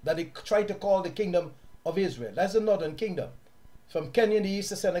 that they try to call the kingdom of Israel. That's the northern kingdom, from Kenya in the east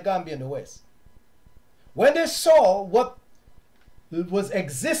to Senegambia in the west. When they saw what was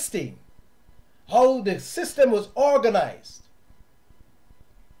existing, how the system was organized,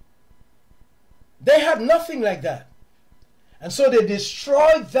 they had nothing like that. And so they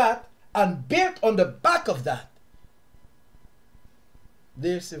destroyed that and built on the back of that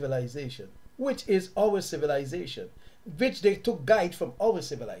their civilization, which is our civilization, which they took guide from our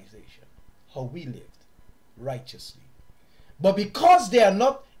civilization, how we lived righteously. But because they are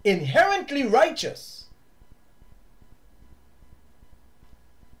not inherently righteous,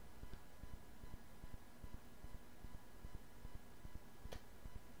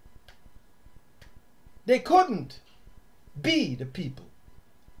 they couldn't be the people.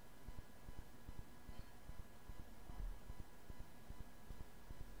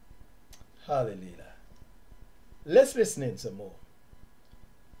 Hallelujah. Let's listen in some more.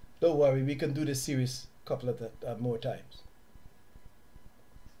 Don't worry, we can do this series a couple of more times.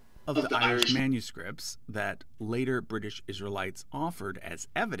 Of the Irish manuscripts that later British Israelites offered as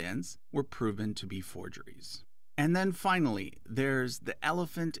evidence were proven to be forgeries. And then finally, there's the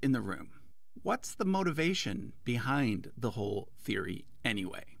elephant in the room. What's the motivation behind the whole theory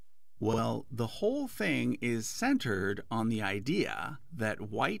anyway? Well, the whole thing is centered on the idea that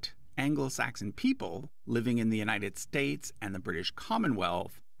white Anglo-Saxon people living in the United States and the British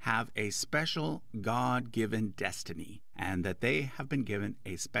Commonwealth have a special God-given destiny, and that they have been given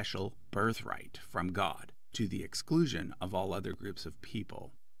a special birthright from God, to the exclusion of all other groups of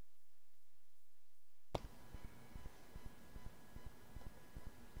people.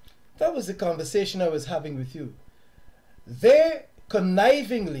 That was the conversation I was having with you. They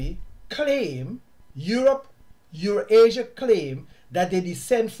connivingly claim, Eurasia claim, that they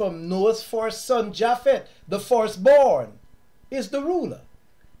descend from Noah's first son, Japheth, the firstborn, is the ruler.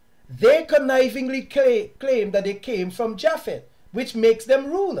 They connivingly claim that they came from Japheth, which makes them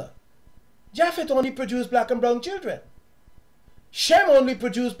ruler. Japheth only produced black and brown children. Shem only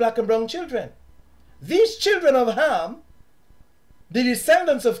produced black and brown children. These children of Ham, the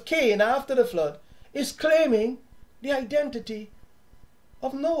descendants of Cain after the flood, is claiming the identity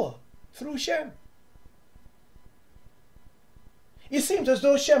of Noah through Shem. It seems as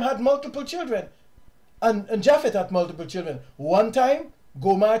though Shem had multiple children. And Japheth had multiple children. One time,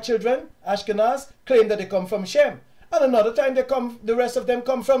 Gomer children, Ashkenaz, claim that they come from Shem. And another time, the rest of them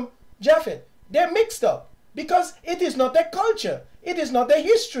come from Japheth. They're mixed up because it is not their culture. It is not their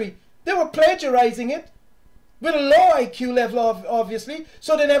history. They were plagiarizing it with a low IQ level, obviously.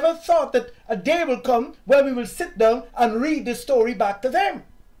 So they never thought that a day will come when we will sit down and read the story back to them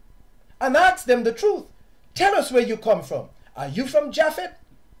and ask them the truth. Tell us where you come from. Are you from Japheth?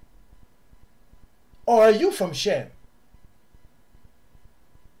 Or are you from Shem?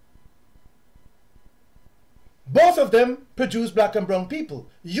 Both of them produce black and brown people.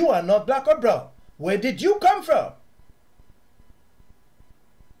 You are not black or brown. Where did you come from?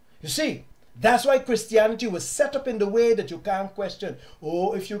 You see, that's why Christianity was set up in the way that you can't question.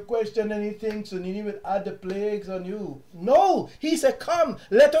 Oh, if you question anything, so Nini will add the plagues on you. No, he said, come,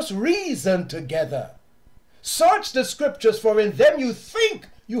 let us reason together. Search the scriptures, for in them you think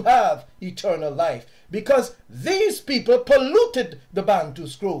you have eternal life. Because these people polluted the Bantu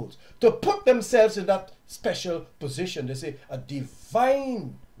scrolls to put themselves in that special position. They say a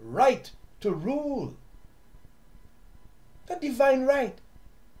divine right to rule. The divine right.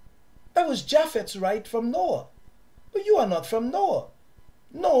 That was Japheth's right from Noah. But you are not from Noah.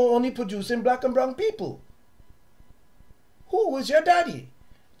 Noah only producing black and brown people. Who was your daddy?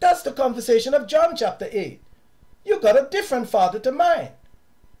 That's the conversation of John chapter 8. You got a different father to mine.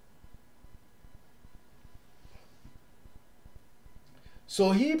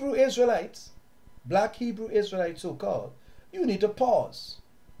 So Hebrew Israelites, black Hebrew Israelites so-called, you need to pause.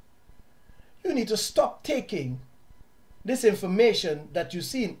 You need to stop taking this information that you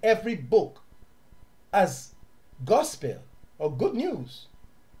see in every book as gospel or good news.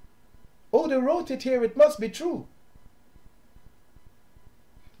 Oh, they wrote it here, it must be true.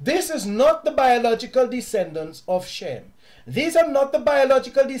 This is not the biological descendants of Shem. These are not the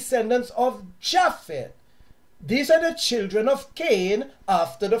biological descendants of Japheth. These are the children of Cain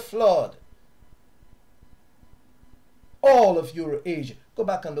after the flood. All of Eurasia. Go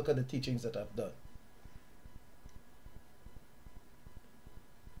back and look at the teachings that I've done.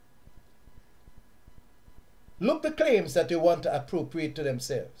 Look the claims that they want to appropriate to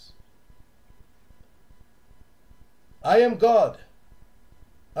themselves. I am God,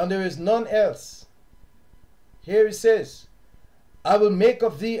 and there is none else. Here it says, I will make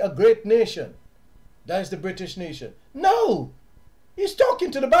of thee a great nation. That is the British nation. No! He's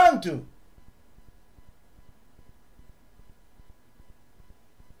talking to the Bantu.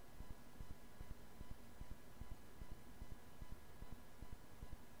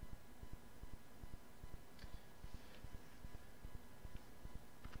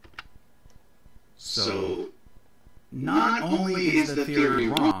 So, not only is the theory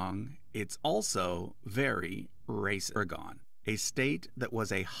wrong, it's also very racist. Oregon, a state that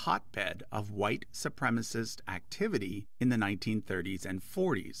was a hotbed of white supremacist activity in the 1930s and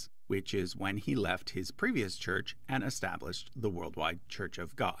 40s, which is when he left his previous church and established the Worldwide Church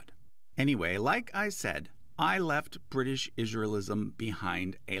of God. Anyway, like I said, I left British Israelism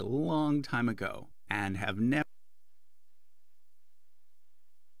behind a long time ago and have never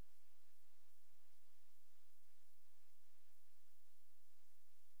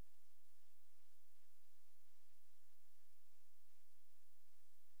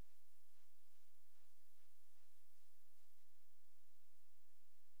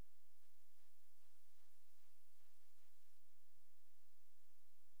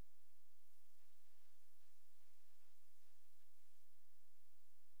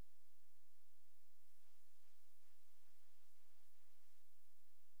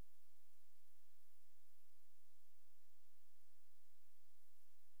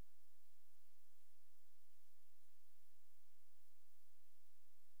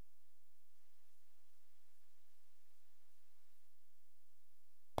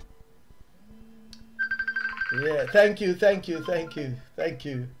Yeah, thank you. Thank you. I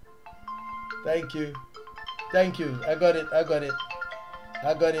got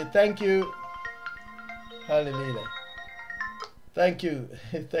it. Thank you. Hallelujah. Thank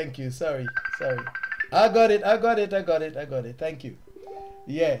you. Sorry. I got it. Thank you.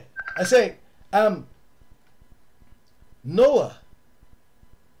 Yeah. I say, Noah,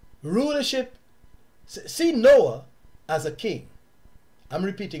 rulership, see Noah as a king. I'm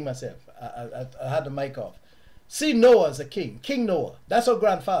repeating myself. I had the mic off. See Noah as a king. King Noah. That's our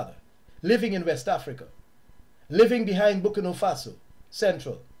grandfather. Living in West Africa. Living behind Burkina Faso.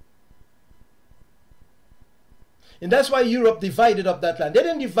 Central. And that's why Europe divided up that land. They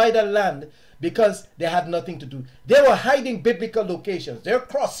didn't divide that land because they had nothing to do. They were hiding biblical locations. They're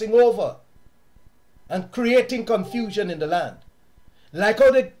crossing over and creating confusion in the land. Like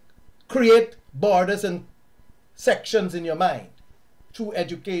how they create borders and sections in your mind through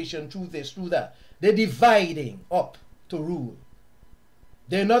education, through this, through that. They're dividing up to rule.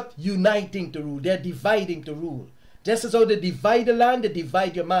 They're not uniting to rule. They're dividing to rule. Just as how they divide the land, they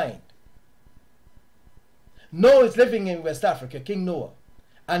divide your mind. Noah is living in West Africa, King Noah,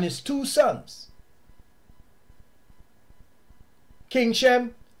 and his two sons, King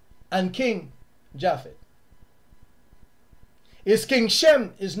Shem and King Japheth. His King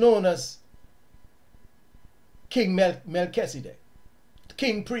Shem is known as King Melchizedek,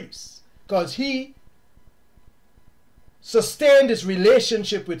 king priest, because he sustained his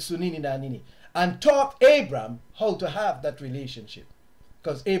relationship with Sunini Nanini and taught Abram how to have that relationship,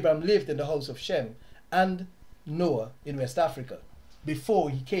 because Abram lived in the house of Shem and Noah in West Africa before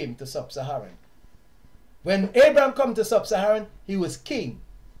he came to Sub Saharan. When Abram came to Sub Saharan, he was King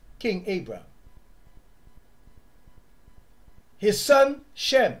Abram. His son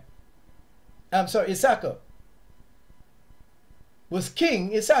Issachar, was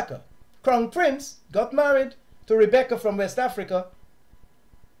King Issachar. Crown Prince got married to Rebecca from West Africa,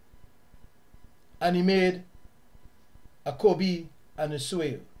 and he made a Kobi and a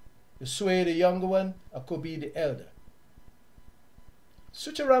Sueo. The Sueo the younger one, a Kobi the elder.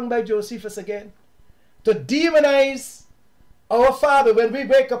 Switch around by Josephus again to demonize our father when we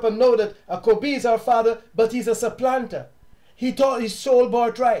wake up and know that a Kobi is our father, but he's a supplanter. He thought he sold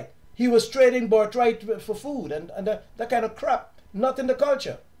birthright. He was trading birthright for food and that kind of crap. Not in the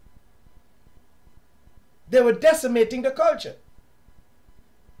culture. They were decimating the culture.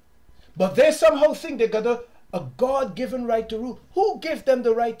 But they somehow think they got a God-given right to rule. Who gave them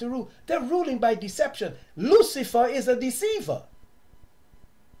the right to rule? They're ruling by deception. Lucifer is a deceiver.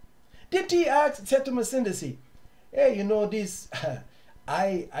 Didn't he said to Masindasi, hey, you know this,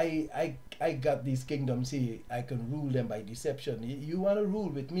 I got these kingdoms here. I can rule them by deception. You want to rule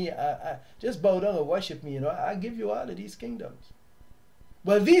with me? I just bow down and worship me. You know, I give you all of these kingdoms.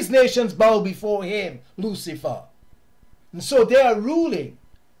 Well, these nations bow before him, Lucifer. And so they are ruling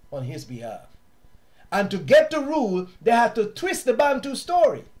on his behalf. And to get to rule, they had to twist the Bantu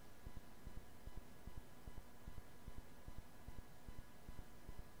story.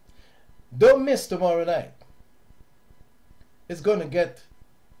 Don't miss tomorrow night. It's going to get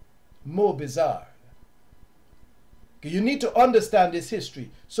more bizarre. You need to understand this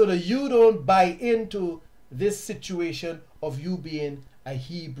history so that you don't buy into this situation of you being a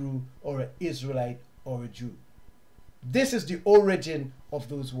Hebrew or an Israelite or a Jew. This is the origin of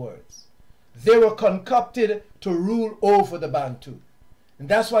those words. They were concocted to rule over the Bantu. And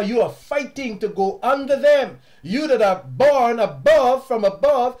that's why you are fighting to go under them. You that are born above, from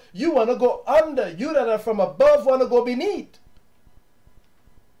above, you want to go under. You that are from above want to go beneath.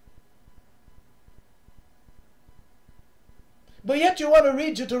 But yet you want to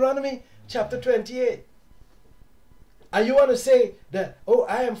read Deuteronomy chapter 28. And you want to say that, oh,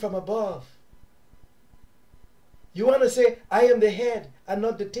 I am from above. You want to say, I am the head and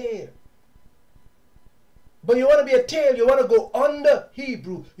not the tail. But you want to be a tail. You want to go under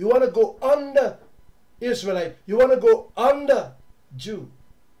Hebrew. You want to go under Israelite. You want to go under Jew.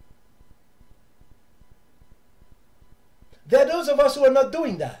 There are those of us who are not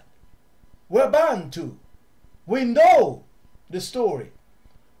doing that. We're bound to. We know the story.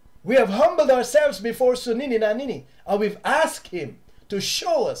 We have humbled ourselves before Sunini Nanini, and we've asked him to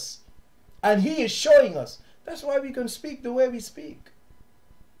show us, and he is showing us. That's why we can speak the way we speak.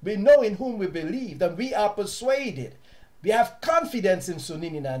 We know in whom we believe, and we are persuaded. We have confidence in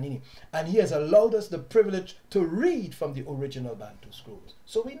Sunini Nanini, and he has allowed us the privilege to read from the original Bantu scrolls.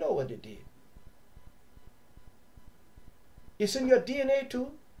 So we know what they did. It's in your DNA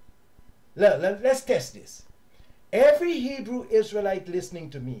too. Let's test this. Every Hebrew Israelite listening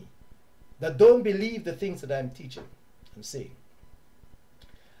to me that don't believe the things that I'm teaching, I'm saying,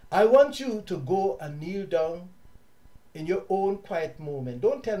 I want you to go and kneel down in your own quiet moment.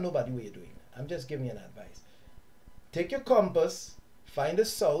 Don't tell nobody what you're doing. I'm just giving you an advice. Take your compass, find the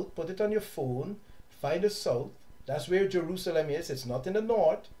south, put it on your phone, find the south. That's where Jerusalem is. It's not in the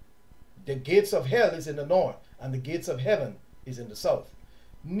north. The gates of hell is in the north, and the gates of heaven is in the south.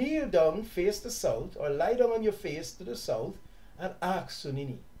 Kneel down, face the south, or lie down on your face to the south, and ask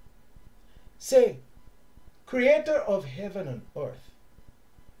Sunini. Say, Creator of heaven and earth,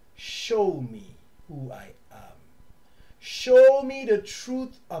 show me who I am. Show me the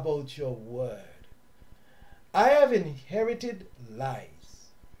truth about your word. I have inherited lies.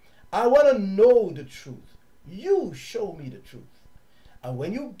 I want to know the truth. You show me the truth. And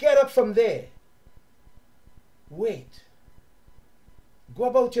when you get up from there, wait. Go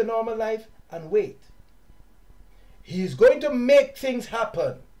about your normal life and wait. He's going to make things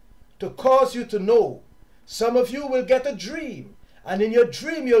happen to cause you to know. Some of you will get a dream, and in your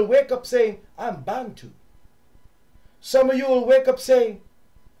dream you'll wake up saying, I'm Bantu. Some of you will wake up saying,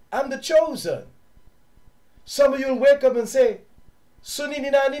 I'm the chosen. Some of you will wake up and say,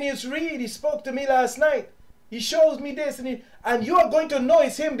 Sunini Nanini is real. He spoke to me last night. He shows me this, and you are going to know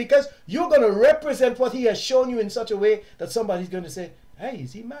it's him because you're going to represent what he has shown you in such a way that somebody's going to say, hey,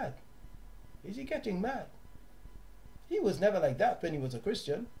 is he mad? Is he getting mad? He was never like that when he was a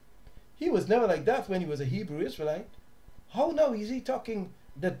Christian. He was never like that when he was a Hebrew Israelite. How now is he talking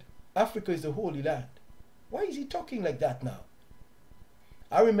that Africa is the Holy Land? Why is he talking like that now?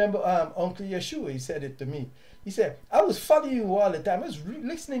 I remember Uncle Yeshua, he said it to me. He said, I was following you all the time. I was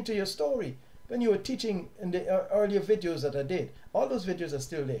listening to your story when you were teaching in the earlier videos that I did. All those videos are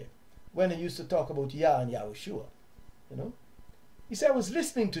still there. When I used to talk about Yah and Yahushua, you know. He said, I was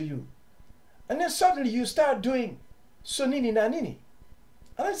listening to you. And then suddenly you start doing Sunini Nanini.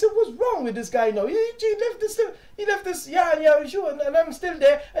 And I said, what's wrong with this guy now? He left this Yah and Yahushua, and I'm still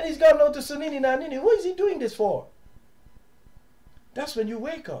there, and he's gone out to Sunini Nanini. What is he doing this for? That's when you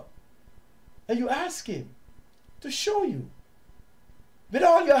wake up and you ask him to show you with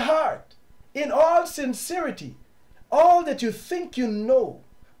all your heart, in all sincerity, all that you think you know.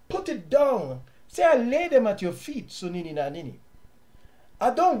 Put it down. Say, I lay them at your feet, Sunini Nanini. I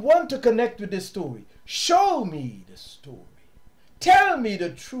don't want to connect with this story. Show me the story. Tell me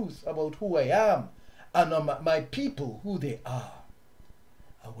the truth about who I am and my people, who they are.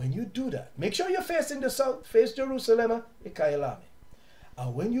 And when you do that, make sure you're facing the south, face Jerusalem, Ikayalami.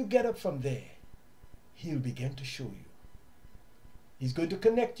 And when you get up from there, he'll begin to show you. He's going to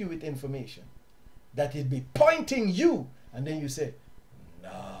connect you with information that he'll be pointing you. And then you say,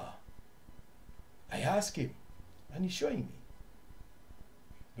 nah. I ask him, and he's showing me.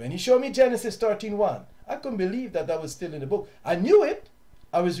 When he showed me Genesis 13:1, I couldn't believe that that was still in the book. I knew it.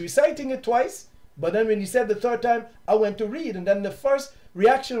 I was reciting it twice. But then when he said the third time, I went to read. And then the first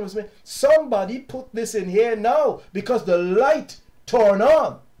reaction was, somebody put this in here now because the light turned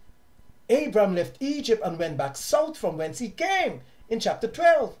on. Abraham left Egypt and went back south from whence he came in chapter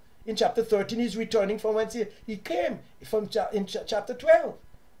 12. In chapter 13, he's returning from whence he came in chapter 12.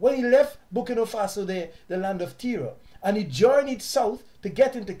 When he left Burkina Faso, the land of Tyre, and he journeyed south to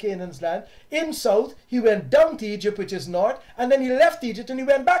get into Canaan's land. In south, he went down to Egypt, which is north, and then he left Egypt and he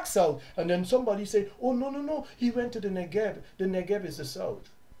went back south. And then somebody said, oh, no, he went to the Negev. The Negev is the south.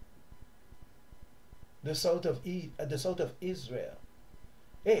 The south of Israel.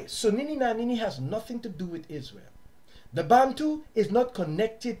 Hey, Sunini Nanini has nothing to do with Israel. The Bantu is not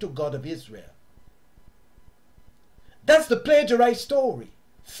connected to God of Israel. That's the plagiarized story.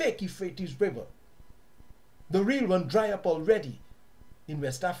 Fake Euphrates River. The real one dry up already in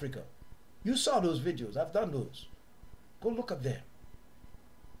West Africa. You saw those videos. I've done those. Go look at them.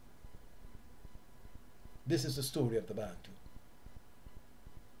 This is the story of the Bantu.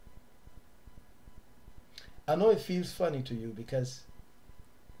 I know it feels funny to you because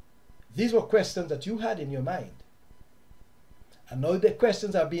these were questions that you had in your mind. And now the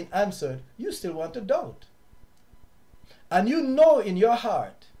questions are being answered, you still want to doubt. And you know in your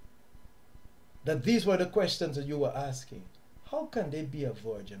heart that these were the questions that you were asking. How can they be a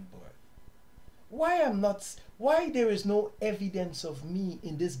virgin birth? Why there is no evidence of me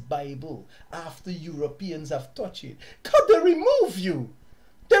in this Bible after Europeans have touched it? God, they remove you.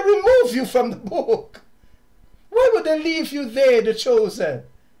 They remove you from the book. Why would they leave you there, the chosen?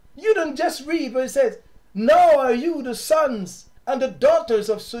 You don't just read where it says, now are you the sons and the daughters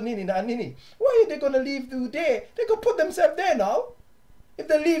of Sunini Nanini. Why are they going to leave you there? They could put themselves there now. If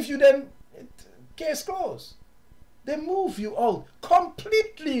they leave you, then case closed. They move you out.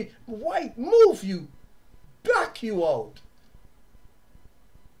 Completely white. Move you. Black you out.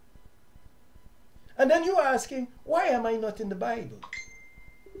 And then you're asking, why am I not in the Bible?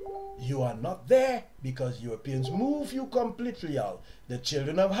 You are not there because Europeans move you completely out. The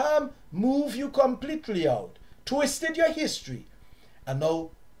children of Ham move you completely out. Twisted your history. And now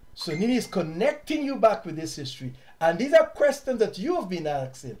Sunini is connecting you back with this history. And these are questions that you have been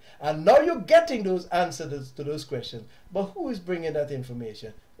asking. And now you're getting those answers to those questions. But who is bringing that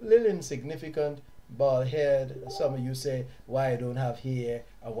information? A little insignificant, bald head. Some of you say, why I don't have hair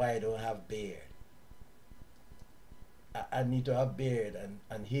or why I don't have beard. I need to have beard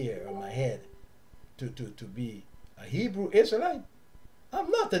and hair on my head to be a Hebrew Israelite. I'm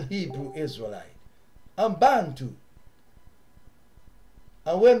not a Hebrew Israelite. I'm Bantu.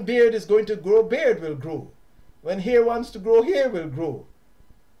 And when beard is going to grow, beard will grow. When hair wants to grow, hair will grow.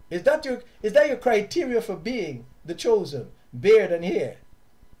 Is that your criteria for being the chosen? Beard and hair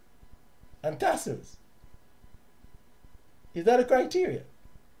and tassels. Is that a criteria?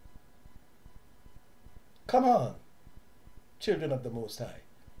 Come on, children of the Most High.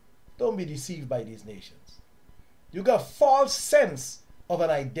 Don't be deceived by these nations. You got false sense of an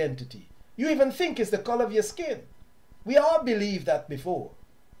identity. You even think it's the color of your skin. We all believed that before.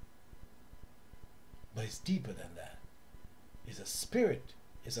 But it's deeper than that. It's a spirit.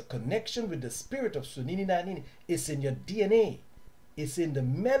 It's a connection with the spirit of Sunini Nanini. It's in your DNA. It's in the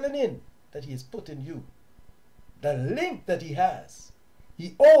melanin that he has put in you. The link that he has.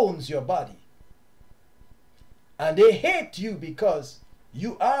 He owns your body. And they hate you because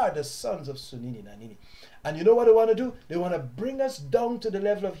you are the sons of Sunini Nanini. And you know what they want to do? They want to bring us down to the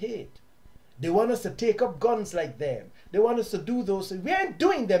level of hate. They want us to take up guns like them. They want us to do those things. We ain't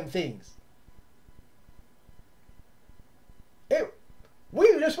doing them things. Hey,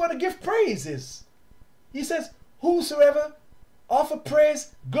 we just want to give praises. He says, whosoever offer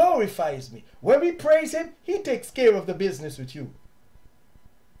praise glorifies me. When we praise him, he takes care of the business with you.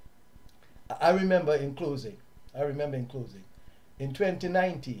 I remember in closing, in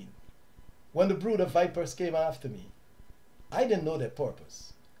 2019, when the brood of vipers came after me, I didn't know their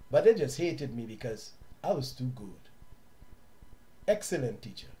purpose, but they just hated me because I was too good. Excellent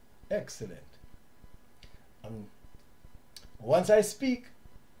teacher, excellent. Once I speak,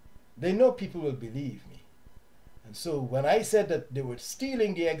 they know people will believe me. And so when I said that they were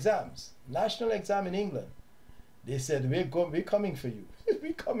stealing the exams, national exam in England, they said, we're coming for you.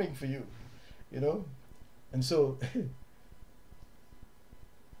 We're coming for you, you know. And so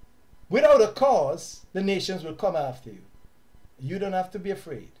without a cause, the nations will come after you. You don't have to be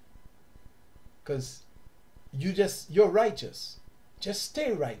afraid, because you're righteous. Just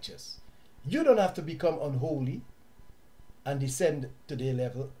stay righteous. You don't have to become unholy and descend to their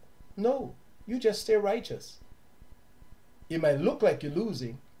level. No, you just stay righteous. It might look like you're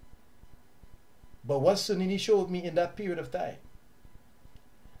losing, but what Sunini showed me in that period of time,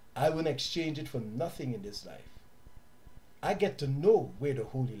 I wouldn't exchange it for nothing in this life. I get to know where the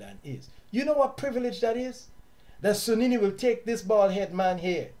Holy Land is. You know what privilege that is? That Sunini will take this bald head man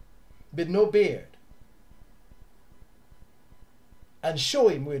here with no beard and show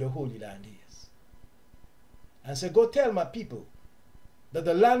him where the Holy Land is. And say, go tell my people that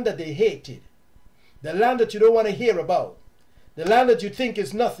the land that they hated, the land that you don't want to hear about, the land that you think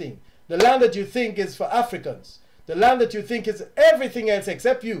is nothing, the land that you think is for Africans, the land that you think is everything else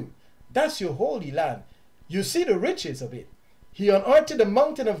except you, that's your Holy Land. You see the riches of it. He unearthed the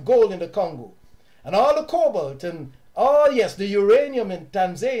mountain of gold in the Congo, and all the cobalt, and the uranium in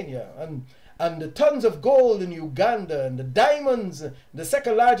Tanzania, and the tons of gold in Uganda, and the diamonds, the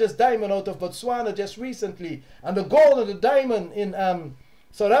second largest diamond out of Botswana just recently, and the gold and the diamond in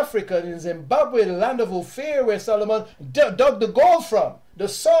South Africa, and in Zimbabwe, the land of Ophir, where Solomon dug the gold from, the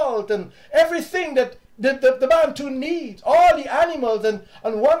salt, and everything that the Bantu needs, all the animals, and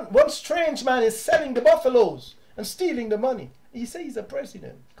one strange man is selling the buffaloes and stealing the money. He says he's a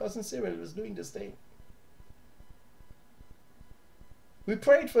president. Cousin Cyril was doing this thing. We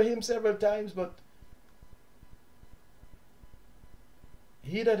prayed for him several times, but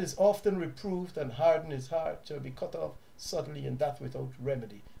he that is often reproved and hardened his heart shall be cut off suddenly, and that without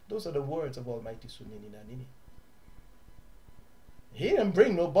remedy. Those are the words of Almighty Sunini Nanini. He didn't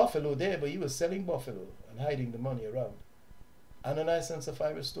bring no buffalo there, but he was selling buffalo and hiding the money around. And a nice and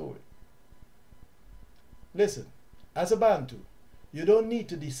sapphire story. Listen, as a Bantu, you don't need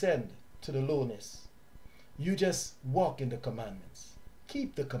to descend to the lowness. You just walk in the commandments.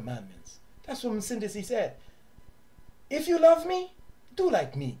 Keep the commandments. That's what Msindisi said. If you love me, do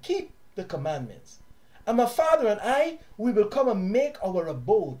like me. Keep the commandments. And my father and I, we will come and make our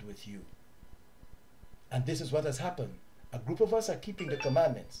abode with you. And this is what has happened. A group of us are keeping the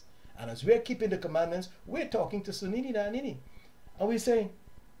commandments. And as we're keeping the commandments, we're talking to Sunini Nanini. And we're saying,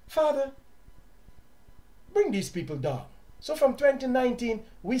 Father, bring these people down. So from 2019,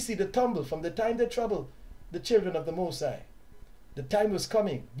 we see the tumble from the time they troubled the children of the Most High. The time was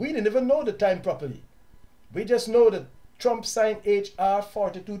coming. We didn't even know the time properly. We just know that Trump signed H.R.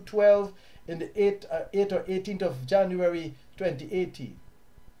 4212 in the 8th or 18th of January 2018.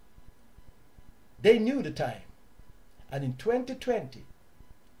 They knew the time. And in 2020,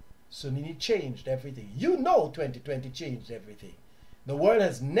 Sunini changed everything. You know 2020 changed everything. The world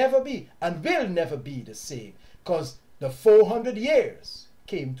has never been and will never be the same, because the 400 years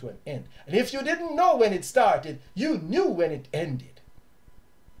came to an end. And if you didn't know when it started, you knew when it ended.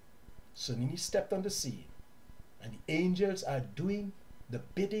 Sunini stepped on the scene, and the angels are doing the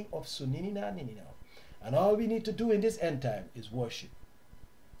bidding of Sunini Nanini now. And all we need to do in this end time is worship.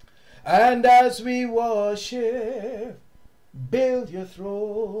 And as we worship, build your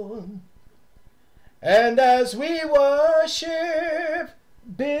throne. And as we worship,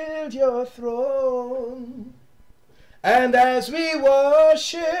 build your throne. And as we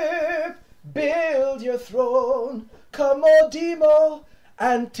worship, build your throne. Come, O Demo,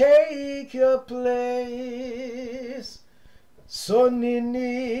 and take your place.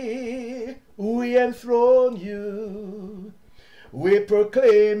 Sonini, we enthrone you. We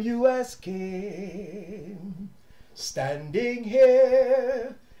proclaim you as king. Standing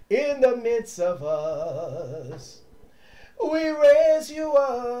here in the midst of us, we raise you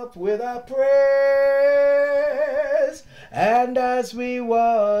up with our praise. And as we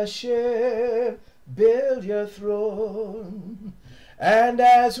worship, build your throne. And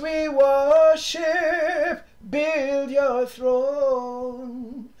as we worship, build your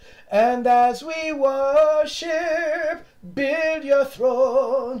throne. And as we worship, build your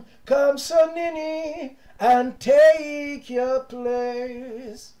throne. Come, Sonini, and take your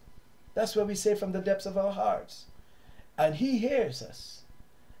place. That's what we say from the depths of our hearts. And he hears us.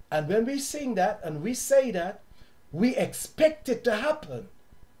 And when we sing that and we say that, we expect it to happen.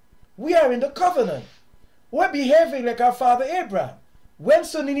 We are in the covenant. We're behaving like our father Abraham. When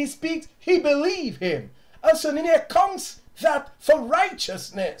Sonini speaks, he believes him. And Sonini accounts that for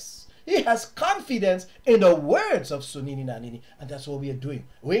righteousness. He has confidence in the words of Sonini Nanini. And that's what we are doing.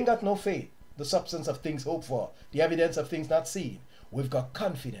 We ain't got no faith. The substance of things hoped for. The evidence of things not seen. We've got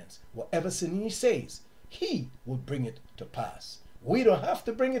confidence. Whatever Sonini says, he will bring it to pass. We don't have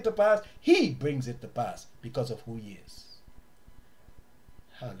to bring it to pass. He brings it to pass because of who he is.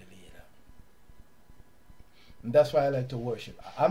 Hallelujah. And that's why I like to worship.